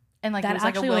time, and like That there's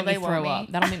like a actually will will make they me throw won't up.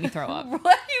 me. That'll make me throw up. What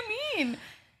do you mean?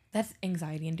 That's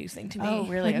anxiety inducing to me. Oh,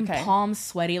 really? Like, Okay. Palms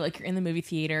sweaty, like you're in the movie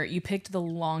theater. You picked the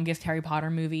longest Harry Potter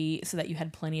movie so that you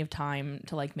had plenty of time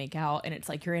to like make out, and it's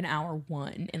like you're in hour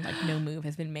 1 and like no move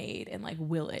has been made, and like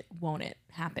will it, won't it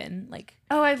happen? Like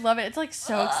Oh, I love it. It's like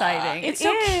so exciting. It's it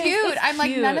so is. cute. It's I'm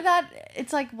like cute. none of that.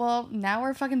 It's like, well, now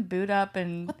we're fucking boot up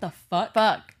and what the fuck?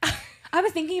 fuck. I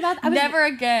was thinking about Never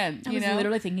again. I You was know.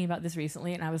 literally thinking about this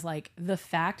recently, and I was like, the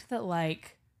fact that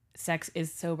like sex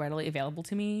is so readily available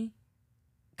to me,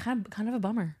 kind of a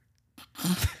bummer.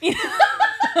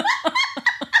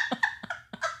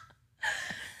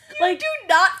 Like, do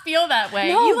not feel that way.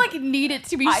 No. You like need it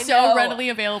to be I so know. readily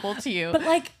available to you. But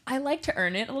like, I like to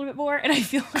earn it a little bit more, and I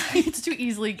feel like it's too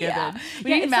easily given. Yeah. We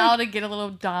Yeah, need it's Mal like- to get a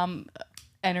little Dom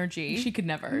energy. she could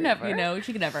never, Never. you know,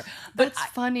 she could never. But That's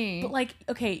funny. But like,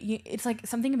 okay, it's like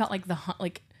something about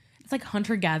like it's like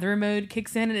hunter gatherer mode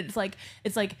kicks in, and it's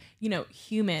like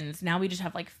humans now we just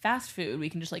have like fast food, we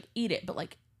can just like eat it, but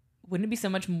like, wouldn't it be so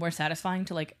much more satisfying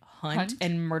to like hunt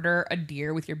and murder a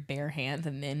deer with your bare hands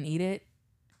and then eat it?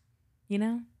 You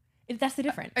know, that's the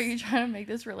difference. Are you trying to make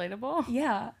this relatable?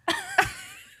 Yeah.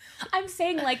 I'm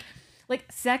saying like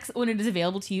sex when it is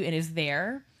available to you and is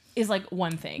there is like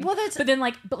one thing. Well, that's-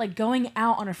 but like going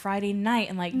out on a Friday night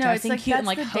and like No, it's dressing like, cute and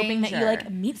that's like the hoping that you danger. like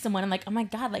meet someone and like, oh my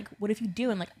god, like what if you do,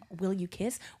 and like will you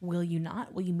kiss? Will you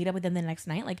not? Will you meet up with them the next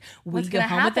night? Like will What's you go gonna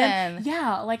home with them? happen?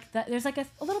 Yeah, like that. There's like a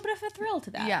little bit of a thrill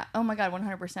to that. Yeah. Oh my god,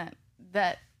 100%.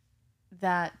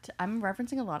 That I'm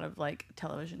referencing a lot of like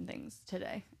television things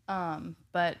today.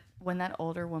 But when that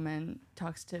older woman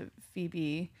talks to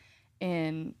Phoebe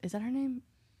in, is that her name?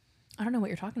 I don't know what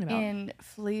you're talking about. In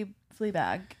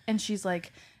Fleabag, and she's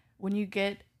like, when you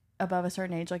get above a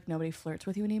certain age, like nobody flirts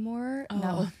with you anymore,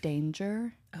 not with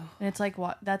danger. And it's like,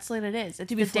 what? That's what it is. It's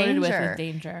to be the flirted danger. with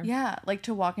danger. Yeah, like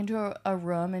to walk into a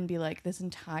room and be like, this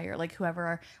entire, like whoever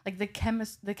are, like the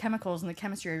chemicals and the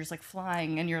chemistry are just like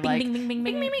flying, and you're Bing, like, bing, bing,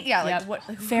 bing, bing. yeah, like Yep. what?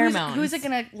 Pheromones. Who's it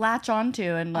gonna latch onto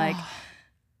and like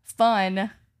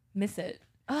fun? Miss it.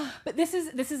 But this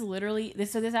is literally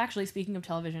this. So this actually, speaking of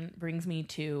television, brings me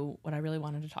to what I really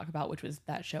wanted to talk about, which was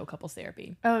that show Couples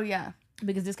Therapy, Oh yeah,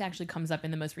 because this actually comes up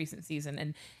in the most recent season.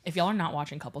 And if y'all are not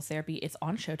watching Couples Therapy, it's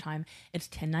on Showtime. It's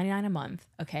 $10.99 a month.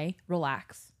 Okay,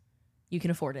 relax. You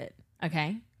can afford it.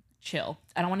 Okay, chill.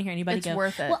 I don't want to hear anybody It's go,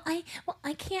 worth it. Well,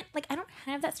 I can't. Like, I don't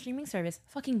have that streaming service.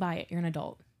 Fucking buy it. You're an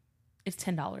adult. It's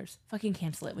 $10. Fucking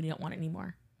cancel it when you don't want it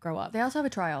anymore. Grow up. they also have a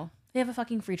trial. They have a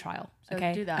fucking free trial. So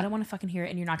Okay, do that. I don't want to fucking hear it,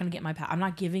 and you're not gonna get my I'm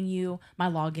not giving you my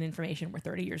login information. We're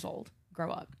 30 years old.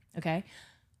 Grow up. Okay.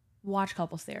 Watch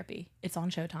Couples Therapy. It's on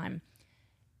Showtime.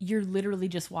 You're literally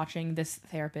just watching this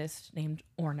therapist named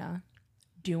Orna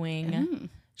doing.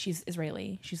 She's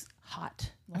Israeli. She's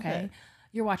hot. Okay. it.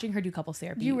 You're watching her do couples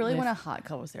therapy. You really with- want a hot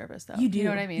couples therapist, though. You do. You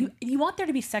know what I mean? You want there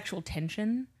to be sexual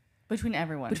tension Between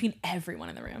everyone. between everyone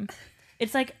in the room.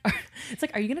 It's like,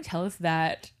 are you gonna tell us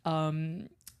that?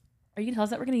 Are you gonna tell us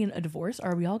that we're gonna get a divorce?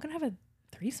 Or are we all gonna have a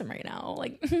threesome right now?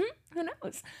 Like, who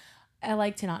knows? I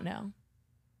like to not know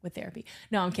with therapy.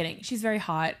 No, I'm kidding. She's very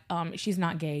hot. She's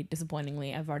not gay,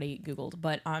 disappointingly. I've already Googled,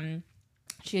 but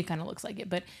she kind of looks like it.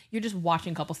 But you're just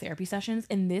watching couples therapy sessions,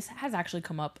 and this has actually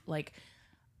come up like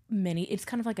it's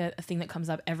kind of like a thing that comes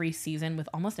up every season with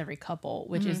almost every couple,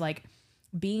 which is like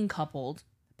being coupled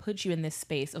puts you in this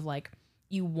space of like,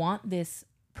 you want this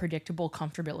predictable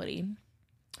comfortability,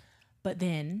 but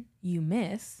then you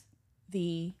miss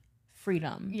the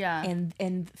freedom. Yeah.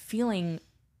 And feeling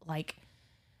like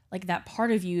that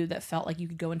part of you that felt like you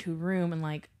could go into a room and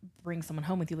like bring someone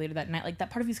home with you later that night. Like that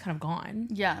part of you's kind of gone.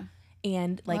 Yeah.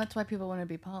 And like, Well, that's why people want to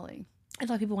be poly. it's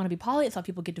why people want to be poly. It's why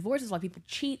people get divorced. It's why people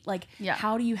cheat. Like, Yeah.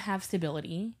 how do you have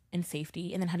stability and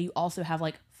safety? And then how do you also have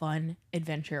like fun,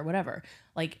 adventure, whatever?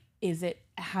 Like,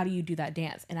 how do you do that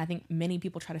dance? And I think many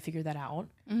people try to figure that out.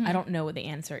 Mm-hmm. I don't know what the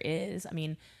answer is. I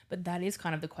mean, but that is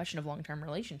kind of the question of long-term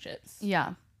relationships.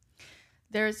 Yeah.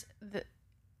 There's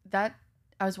that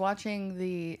I was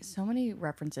watching so many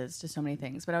references to so many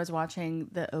things, but I was watching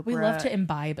the Oprah. We love to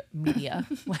imbibe media.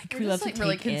 Like we love just, to take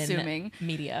really consuming in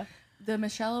media. The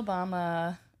Michelle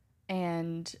Obama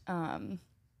and Oprah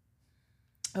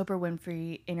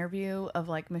Winfrey interview of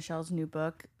like Michelle's new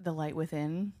book, The Light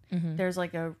Within. Mm-hmm. There's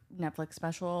like a Netflix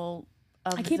special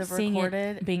of I keep the seeing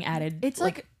recorded. it being added. It's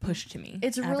like pushed to me.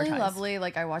 It's really advertised. lovely.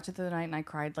 Like I watched it the other night and I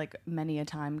cried like many a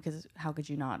time because how could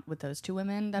you not with those two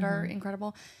women that are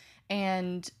incredible?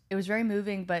 And it was very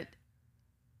moving,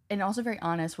 and also very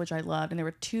honest, which I loved. And there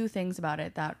were two things about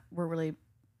it that were really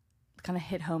kind of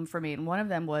hit home for me. And one of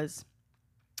them was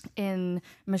in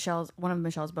one of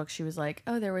Michelle's books. She was like,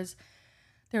 "Oh, there was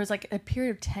like a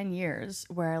period of 10 years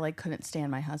where I like couldn't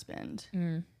stand my husband,"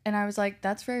 and I was like,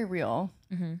 "That's very real."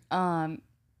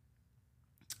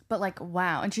 But like,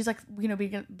 wow. And she's like, you know,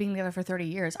 being together for 30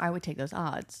 years, I would take those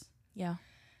odds. Yeah.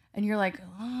 And you're like,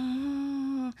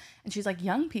 oh. And she's like,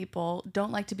 young people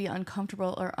don't like to be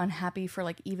uncomfortable or unhappy for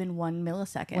like even 1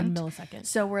 millisecond. 1 millisecond.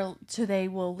 So they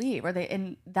will leave,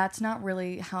 and that's not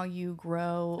really how you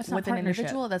grow with an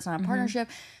individual. That's not a partnership.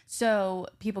 So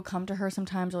people come to her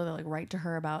sometimes, or they like write to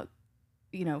her about,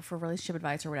 you know, for relationship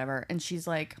advice or whatever. And she's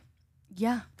like,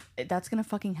 yeah, that's gonna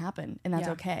fucking happen, and that's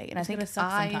okay. And I think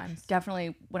sometimes.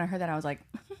 Definitely, when I heard that, I was like,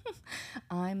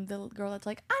 I'm the girl that's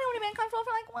like, I don't want to be uncomfortable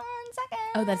for like 1 second.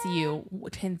 Oh, that's you,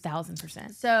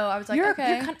 10,000%. So I was like,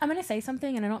 okay. I'm gonna say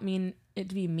something, and I don't mean it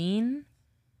to be mean.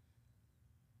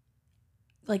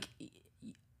 Like,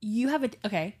 you have a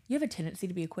tendency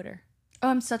to be a quitter. Oh,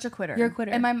 I'm such a quitter. You're a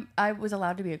quitter. And I was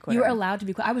allowed to be a quitter. You were allowed to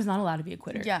be. I was not allowed to be a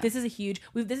quitter. Yeah. This is a huge.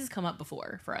 This has come up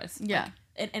before for us. Yeah.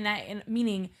 Like, and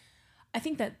meaning, I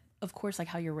think that of course like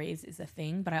how you're raised is a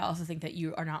thing, but I also think that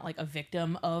you are not like a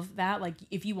victim of that. Like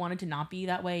if you wanted to not be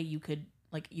that way, you could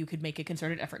make a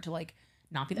concerted effort to like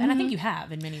not be that. And I think you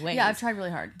have in many ways. Yeah, I've tried really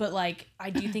hard. But like I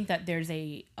do think that there's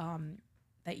a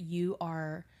that you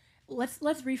are. Let's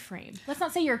reframe. Let's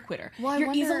not say you're a quitter. Well,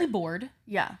 you're easily bored.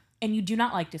 Yeah. And you do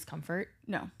not like discomfort.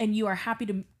 No. And you are happy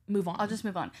to move on. I'll just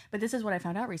move on. But this is what I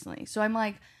found out recently. So I'm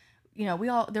like, you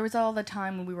know, there was all the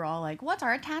time when we were all like, what's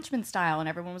our attachment style? And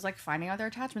everyone was like finding out their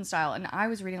attachment style. And I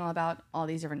was reading all about all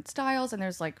these different styles. And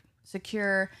there's like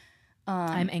secure.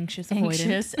 I'm anxious,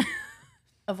 avoidant.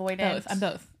 Avoidant. Both. I'm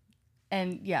both.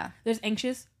 And yeah. There's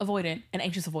anxious, avoidant, and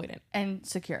anxious, avoidant. And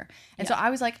secure. And so I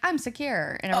was like, I'm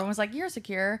secure. And everyone was like, you're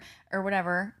secure or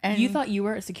whatever. And you thought you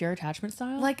were a secure attachment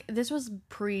style? Like this was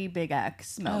pre-Big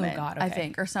X moment, I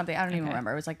think, or something. I don't even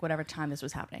remember. It was like whatever time this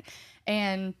was happening.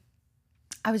 And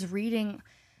I was reading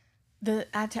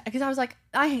because I was like,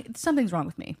 something's wrong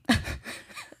with me. I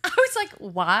was like,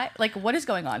 why? Like, what is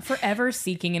going on? Forever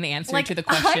seeking an answer like, to the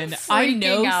question. I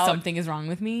know something is wrong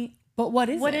with me, but what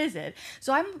is it? What is it?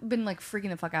 So I've been like freaking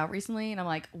the fuck out recently, and I'm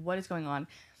like, what is going on?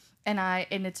 And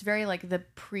it's very like the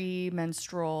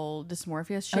premenstrual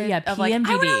dysmorphia shit. Oh yeah, of like, I PMDD.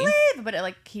 want to live, but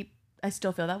I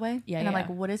still feel that way. Yeah, and I'm like,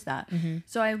 what is that? Mm-hmm.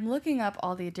 So I'm looking up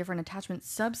all the different attachment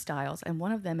sub-styles, and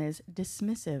one of them is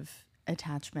dismissive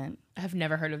attachment. I've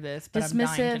never heard of this, but dismissive,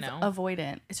 I'm dying to know.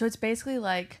 Avoidant. So it's basically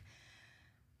like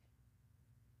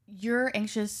you're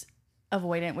anxious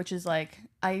avoidant, which is like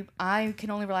I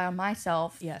can only rely on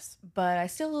myself. Yes, but I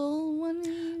still want.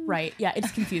 Right. Yeah,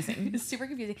 it's confusing. It's super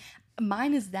confusing.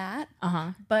 Mine is that.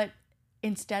 But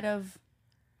instead of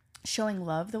showing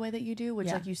love the way that you do, which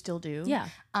like you still do. Yeah.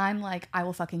 I'm like, I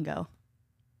will fucking go.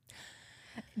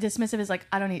 Dismissive is like,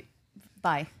 I don't need.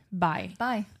 Bye.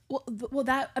 Well,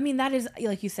 that is,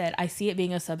 like you said, I see it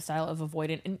being a sub-style of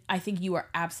avoidant, and I think you are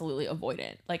absolutely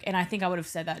avoidant. Like, and I think I would have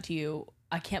said that to you.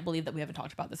 I can't believe that we haven't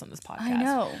talked about this on this podcast. I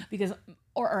know. Because,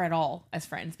 or at all as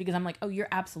friends, because I'm like, oh, you're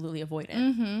absolutely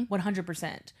avoidant.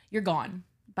 100%. You're gone.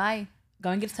 Bye.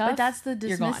 Going gets tough. But that's the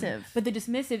dismissive. But the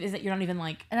dismissive is that you're not even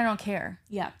like. And I don't care.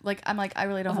 Yeah. Like, I'm like, I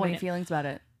really don't have any feelings about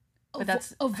it. But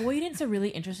that's avoidance are really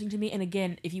interesting to me. And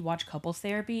again, if you watch couples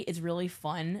therapy, it's really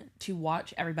fun to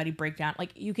watch everybody break down. Like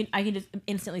I can just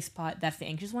instantly spot that's the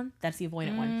anxious one, that's the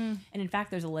avoidant one. And in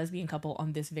fact, there's a lesbian couple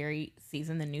on this very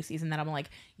season, the new season, that I'm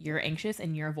like, you're anxious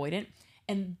and you're avoidant.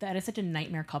 And that is such a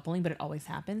nightmare coupling, but it always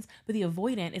happens. But the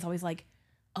avoidant is always like,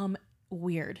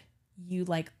 weird. You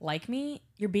like me,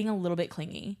 you're being a little bit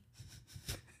clingy.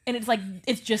 And it's like,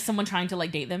 it's just someone trying to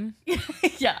like date them.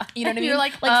 Yeah. You know what I mean? You're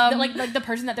like, like the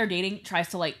person that they're dating tries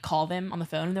to like call them on the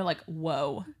phone and they're like,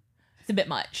 whoa, it's a bit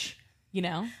much, you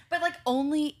know? But like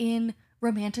only in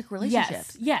romantic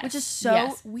relationships. Yes. Which is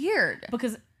so weird.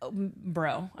 Because,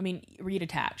 bro, I mean, read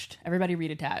Attached. Everybody read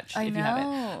Attached I if know. you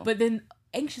haven't. But then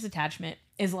anxious attachment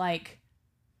is like,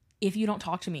 if you don't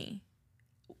talk to me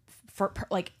for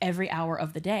like every hour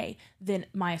of the day, then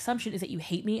my assumption is that you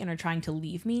hate me and are trying to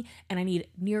leave me, and I need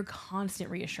near constant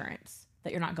reassurance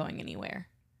that you're not going anywhere.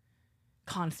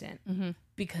 Constant.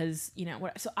 Because, you know,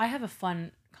 so I have a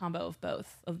fun combo of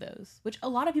both of those, which a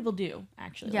lot of people do,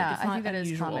 actually. Yeah, like, it's I not think that is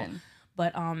unusual, common.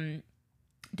 but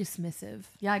dismissive.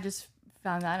 Yeah, I just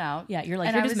found that out. Yeah, you're like,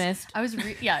 And you're I was- dismissed. I was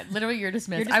literally you're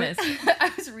dismissed. You're dismissed.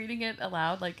 I was reading it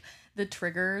aloud, like the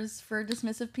triggers for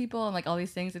dismissive people and like all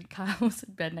these things, and Kyle was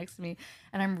in bed next to me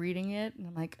and I'm reading it and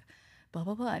I'm like, blah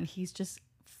blah blah, and he's just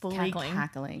fully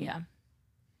cackling. Yeah.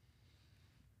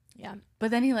 Yeah.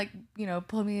 But then he, like, you know,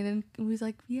 pulled me in and was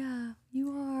like, yeah,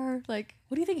 you are. Like,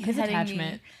 What do you think his petting me.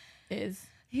 attachment is?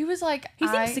 He was like, He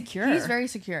seems secure. He's very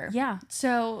secure. Yeah.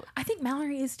 So I think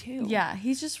Mallory is too. yeah,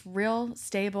 he's just real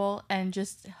stable and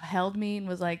just held me and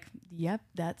was like, yep,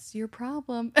 that's your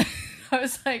problem. I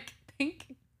was like,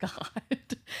 thank God.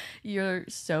 You're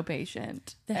so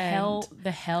patient. The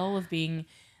hell of being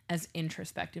as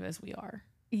introspective as we are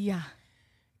Yeah.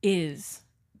 is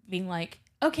being like,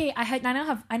 okay, I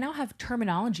now have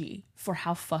terminology for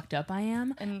how fucked up I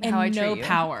am, And how I treat no you.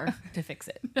 power to fix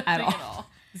it at Nothing all. at all.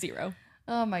 Zero.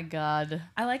 Oh my God.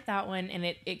 I like that one, and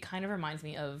it kind of reminds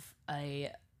me of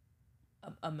a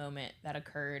moment that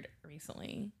occurred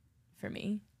recently for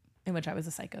me, in which I was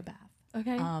a psychopath.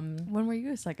 Okay. When were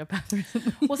you a psychopath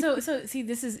recently? Well, so see,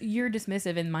 this is, you're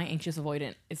dismissive, and my anxious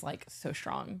avoidant is like so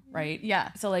strong, right?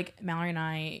 Yeah. So like Mallory and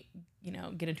I, you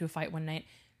know, get into a fight one night.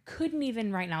 Couldn't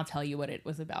even right now tell you what it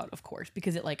was about, of course,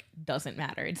 because it like doesn't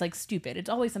matter. It's like stupid. It's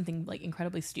always something like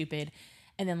incredibly stupid.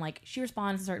 And then like she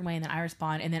responds a certain way, and then I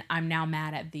respond, and then I'm now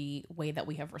mad at the way that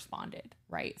we have responded,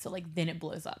 right? So like then it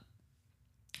blows up.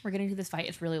 We're getting to this fight.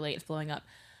 It's really late. It's blowing up.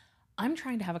 I'm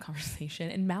trying to have a conversation,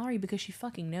 and Mallory, because she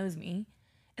fucking knows me,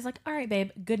 is like, all right,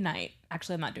 babe, good night.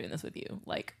 Actually, I'm not doing this with you.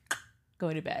 Like,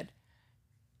 go to bed.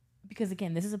 Because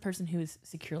again, this is a person who is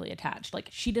securely attached. Like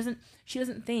she doesn't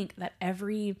think that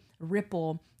every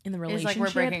ripple in the relationship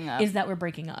we're breaking up. is that we're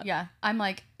breaking up. Yeah. I'm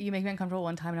like, you make me uncomfortable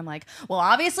one time and I'm like, well,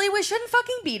 obviously we shouldn't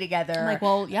fucking be together. I'm like,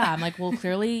 well, yeah. I'm like, well,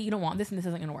 clearly you don't want this, and this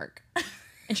isn't gonna work.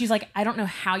 And she's like, I don't know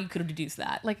how you could have deduced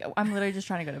that. like, I'm literally just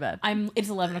trying to go to bed. It's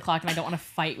 11 o'clock, and I don't want to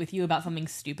fight with you about something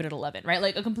stupid at 11, right?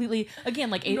 Like a completely, again,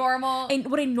 like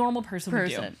what a normal person would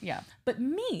do. Yeah. But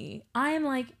me, I am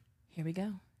like, here we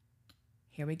go.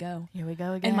 Here we go. Here we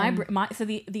go again. And so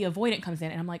the avoidant comes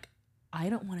in, and I'm like, I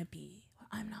don't want to be,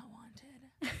 I'm not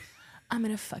wanted. I'm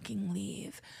gonna fucking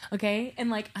leave. Okay? And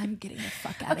like, I'm getting the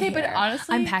fuck out of here. Okay, but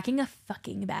honestly, I'm packing a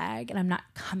fucking bag, and I'm not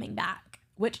coming back,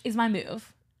 which is my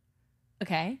move.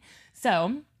 Okay?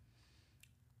 So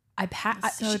I pack.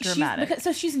 So dramatic.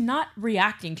 So she's not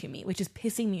reacting to me, which is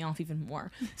pissing me off even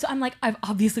more. So I'm like, I've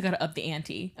obviously got to up the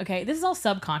ante. Okay, this is all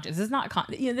subconscious. This is not.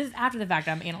 This is after the fact.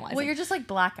 I'm analyzing. Well, you're just like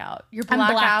blackout. You're I'm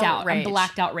blacked out. Rage. I'm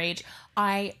blacked out rage.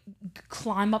 I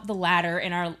climb up the ladder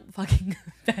in our fucking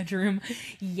bedroom,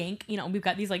 yank. You know, we've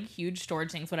got these like huge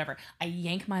storage things. Whatever. I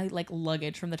yank my like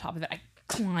luggage from the top of it. I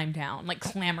climb down, like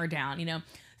clamber down. You know,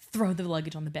 throw the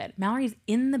luggage on the bed. Mallory's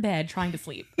in the bed trying to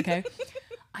sleep. Okay.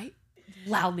 I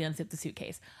loudly unzip the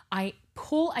suitcase. I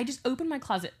just open my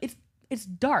closet. It's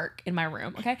dark in my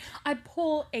room, okay? I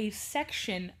pull a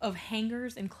section of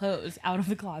hangers and clothes out of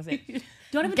the closet.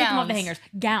 Don't even take them off the hangers.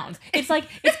 Gowns. It's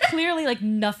clearly like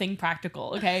nothing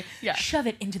practical, okay? Yeah. Shove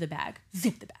it into the bag.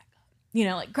 Zip the bag up. You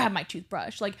know, like grab my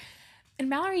toothbrush. Like, and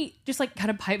Mallory just like kind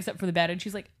of pipes up for the bed, and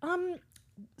she's like,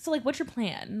 so like what's your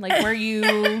plan? Like where are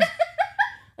you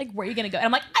gonna go? And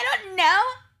I'm like, I don't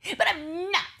know, but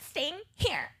I'm not staying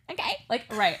here. Okay. Like,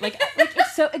 right. Like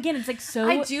it's so, again, it's like so.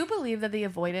 I do believe that the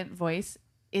avoidant voice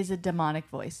is a demonic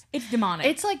voice. It's demonic.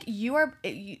 It's like you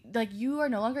are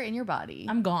no longer in your body.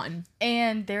 I'm gone.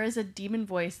 And there is a demon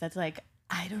voice that's like,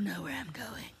 I don't know where I'm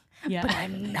going. Yeah. But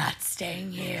I'm not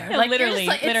staying here. Yeah, Like literally,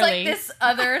 it's literally. like this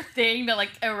other thing that like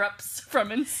erupts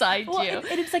from inside you.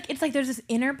 And it's like there's this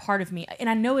inner part of me, and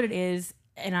I know what it is,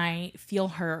 and I feel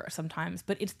her sometimes,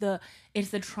 but it's the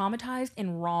traumatized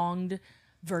and wronged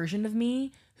version of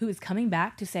me who is coming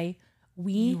back to say,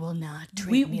 You will not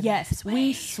treat me this way.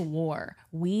 We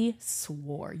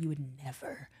swore you would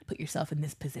never put yourself in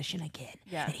this position again.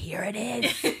 Yeah. And here it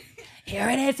is. Here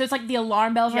it is. So it's like the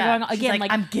alarm bells are going on. She's Again,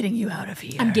 like I'm getting you out of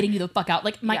here. I'm getting you the fuck out.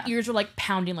 Like my Yeah. ears are like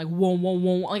pounding, like whoa, whoa,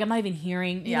 whoa. Like I'm not even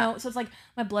hearing, you Yeah. know? So it's like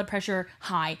my blood pressure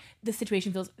high. The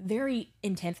situation feels very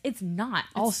intense. It's not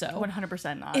also.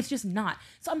 100% not. It's just not.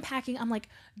 So I'm packing. I'm like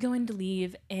going to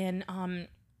leave, and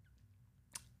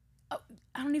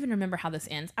I don't even remember how this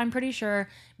ends. I'm pretty sure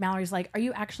Mallory's like, are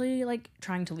you actually like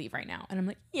trying to leave right now? And I'm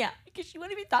like, yeah, because she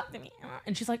wouldn't even talk to me.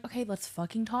 And she's like, okay, let's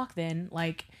fucking talk then.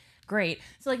 Like, Great.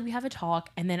 So like we have a talk,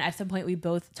 and then at some point we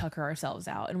both tucker ourselves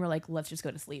out, and we're like, let's just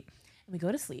go to sleep. And we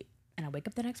go to sleep, and I wake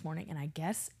up the next morning, and I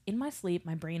guess in my sleep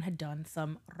my brain had done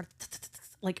some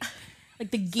like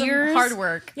the gears, hard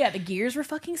work. Yeah, the gears were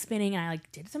fucking spinning, and I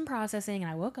like did some processing,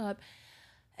 and I woke up,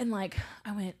 and like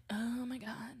I went, oh my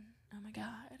god,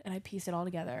 and I pieced it all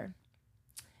together.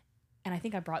 And I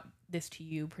think I brought this to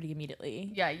you pretty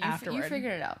immediately. Yeah, you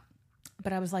figured it out.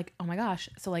 But I was like, oh my gosh.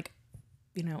 So like,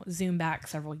 you know, zoom back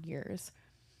several years,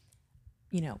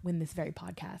 you know, when this very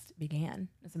podcast began,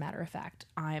 as a matter of fact,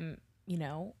 I'm, you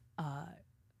know,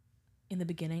 in the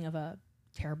beginning of a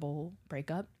terrible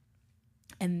breakup,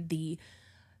 and the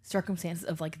circumstances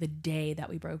of like the day that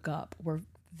we broke up were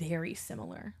very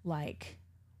similar. Like,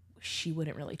 she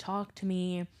wouldn't really talk to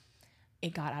me.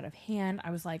 It got out of hand.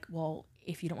 I was like, well,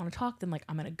 if you don't want to talk, then like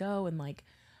I'm gonna go, and like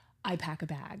I pack a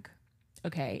bag,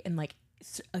 okay, and like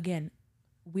again,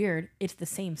 weird, it's the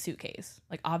same suitcase.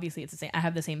 Like obviously it's the same. I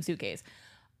have the same suitcase.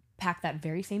 Pack that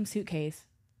very same suitcase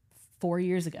 4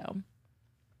 years ago,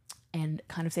 and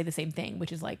kind of say the same thing,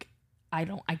 which is like I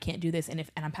can't do this, and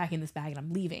I'm packing this bag and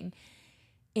I'm leaving,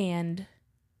 and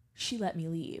she let me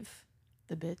leave.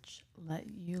 The bitch let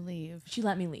you leave. She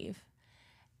let me leave.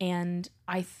 And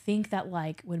I think that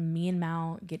like when me and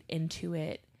Mal get into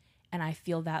it, and I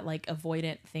feel that like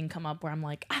avoidant thing come up where I'm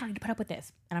like, I don't need to put up with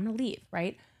this, and I'm gonna leave,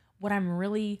 right? What I'm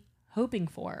really hoping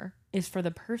for is for the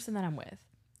person that I'm with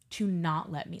to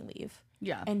not let me leave.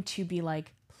 Yeah. And to be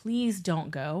like, please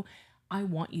don't go. I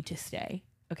want you to stay.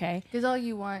 Okay. Because all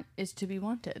you want is to be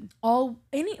wanted.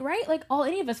 Right? Like all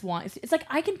any of us want. It's like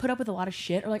I can put up with a lot of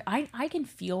shit, or like I can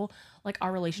feel like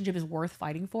our relationship is worth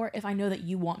fighting for if I know that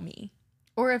you want me.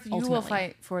 Or if you ultimately will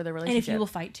fight for the relationship. And if you will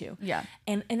fight too. Yeah.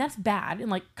 And that's bad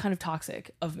and like kind of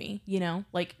toxic of me, you know?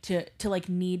 Like to like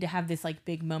need to have this like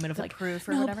big moment of the like proof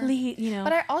or no, whatever. Please, you know.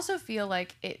 But I also feel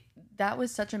like that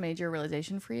was such a major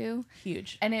realization for you.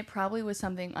 Huge. And it probably was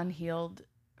something unhealed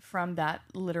from that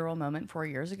literal moment 4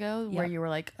 years ago where you were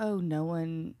like, oh, no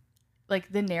one, like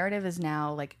the narrative is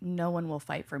now like no one will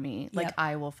fight for me. Like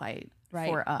I will fight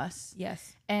for us.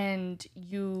 Yes. And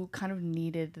you kind of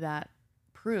needed that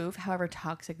proof, however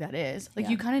toxic that is. Like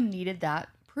you kind of needed that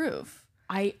proof.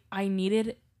 I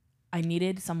needed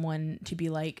someone to be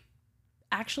like,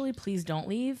 actually, please don't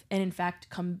leave, and in fact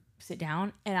come sit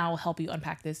down and I will help you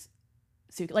unpack this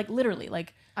suitcase. Like literally,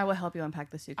 like I will help you unpack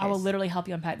the suitcase. I will literally help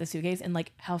you unpack the suitcase. And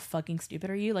like, how fucking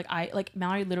stupid are you? Like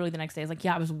Mallory literally the next day is like,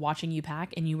 yeah, I was watching you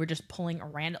pack and you were just pulling a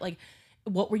random, like,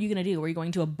 what were you gonna do? Were you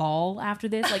going to a ball after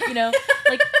this? Like, you know,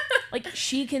 like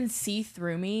she can see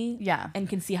through me, and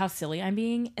can see how silly I'm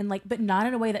being, and like, but not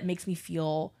in a way that makes me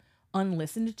feel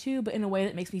unlistened to, but in a way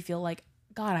that makes me feel like,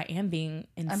 God, I am being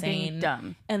insane, I'm being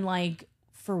dumb, and like,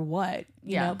 for what?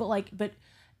 You know, but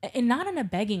and not in a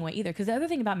begging way either. Because the other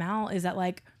thing about Mal is that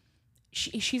like,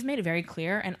 she's made it very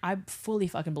clear, and I fully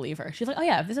fucking believe her. She's like, oh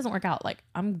yeah, if this doesn't work out, like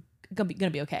I'm gonna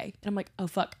be okay. And I'm like, oh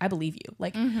fuck, I believe you.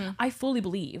 Like, I fully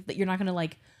believe that you're not gonna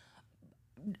like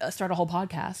start a whole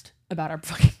podcast about our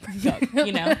fucking breakup,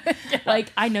 you know?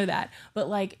 Like, I know that. But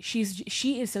like, she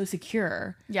is so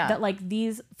secure that like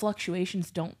these fluctuations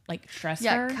don't like stress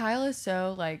her. Yeah, Kyle is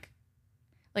so like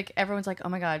everyone's like, oh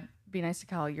my God, be nice to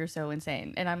Kyle, you're so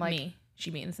insane. And I'm like,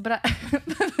 she means. But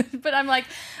but I'm like,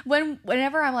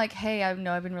 whenever I'm like, hey, I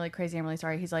know I've been really crazy, I'm really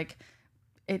sorry. He's like,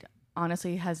 it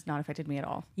honestly has not affected me at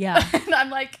all. Yeah. And I'm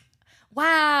like,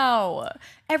 wow,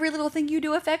 every little thing you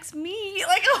do affects me.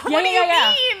 Like, what do you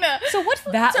mean? So what's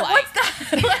that like? What's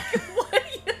that? Like, what do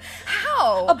you,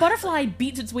 how? A butterfly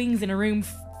beats its wings in a room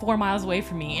 4 miles away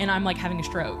from me, and I'm like having a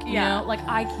stroke. You know? Like,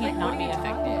 I can't not be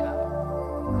affected.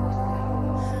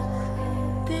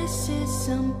 This is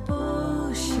some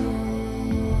bullshit.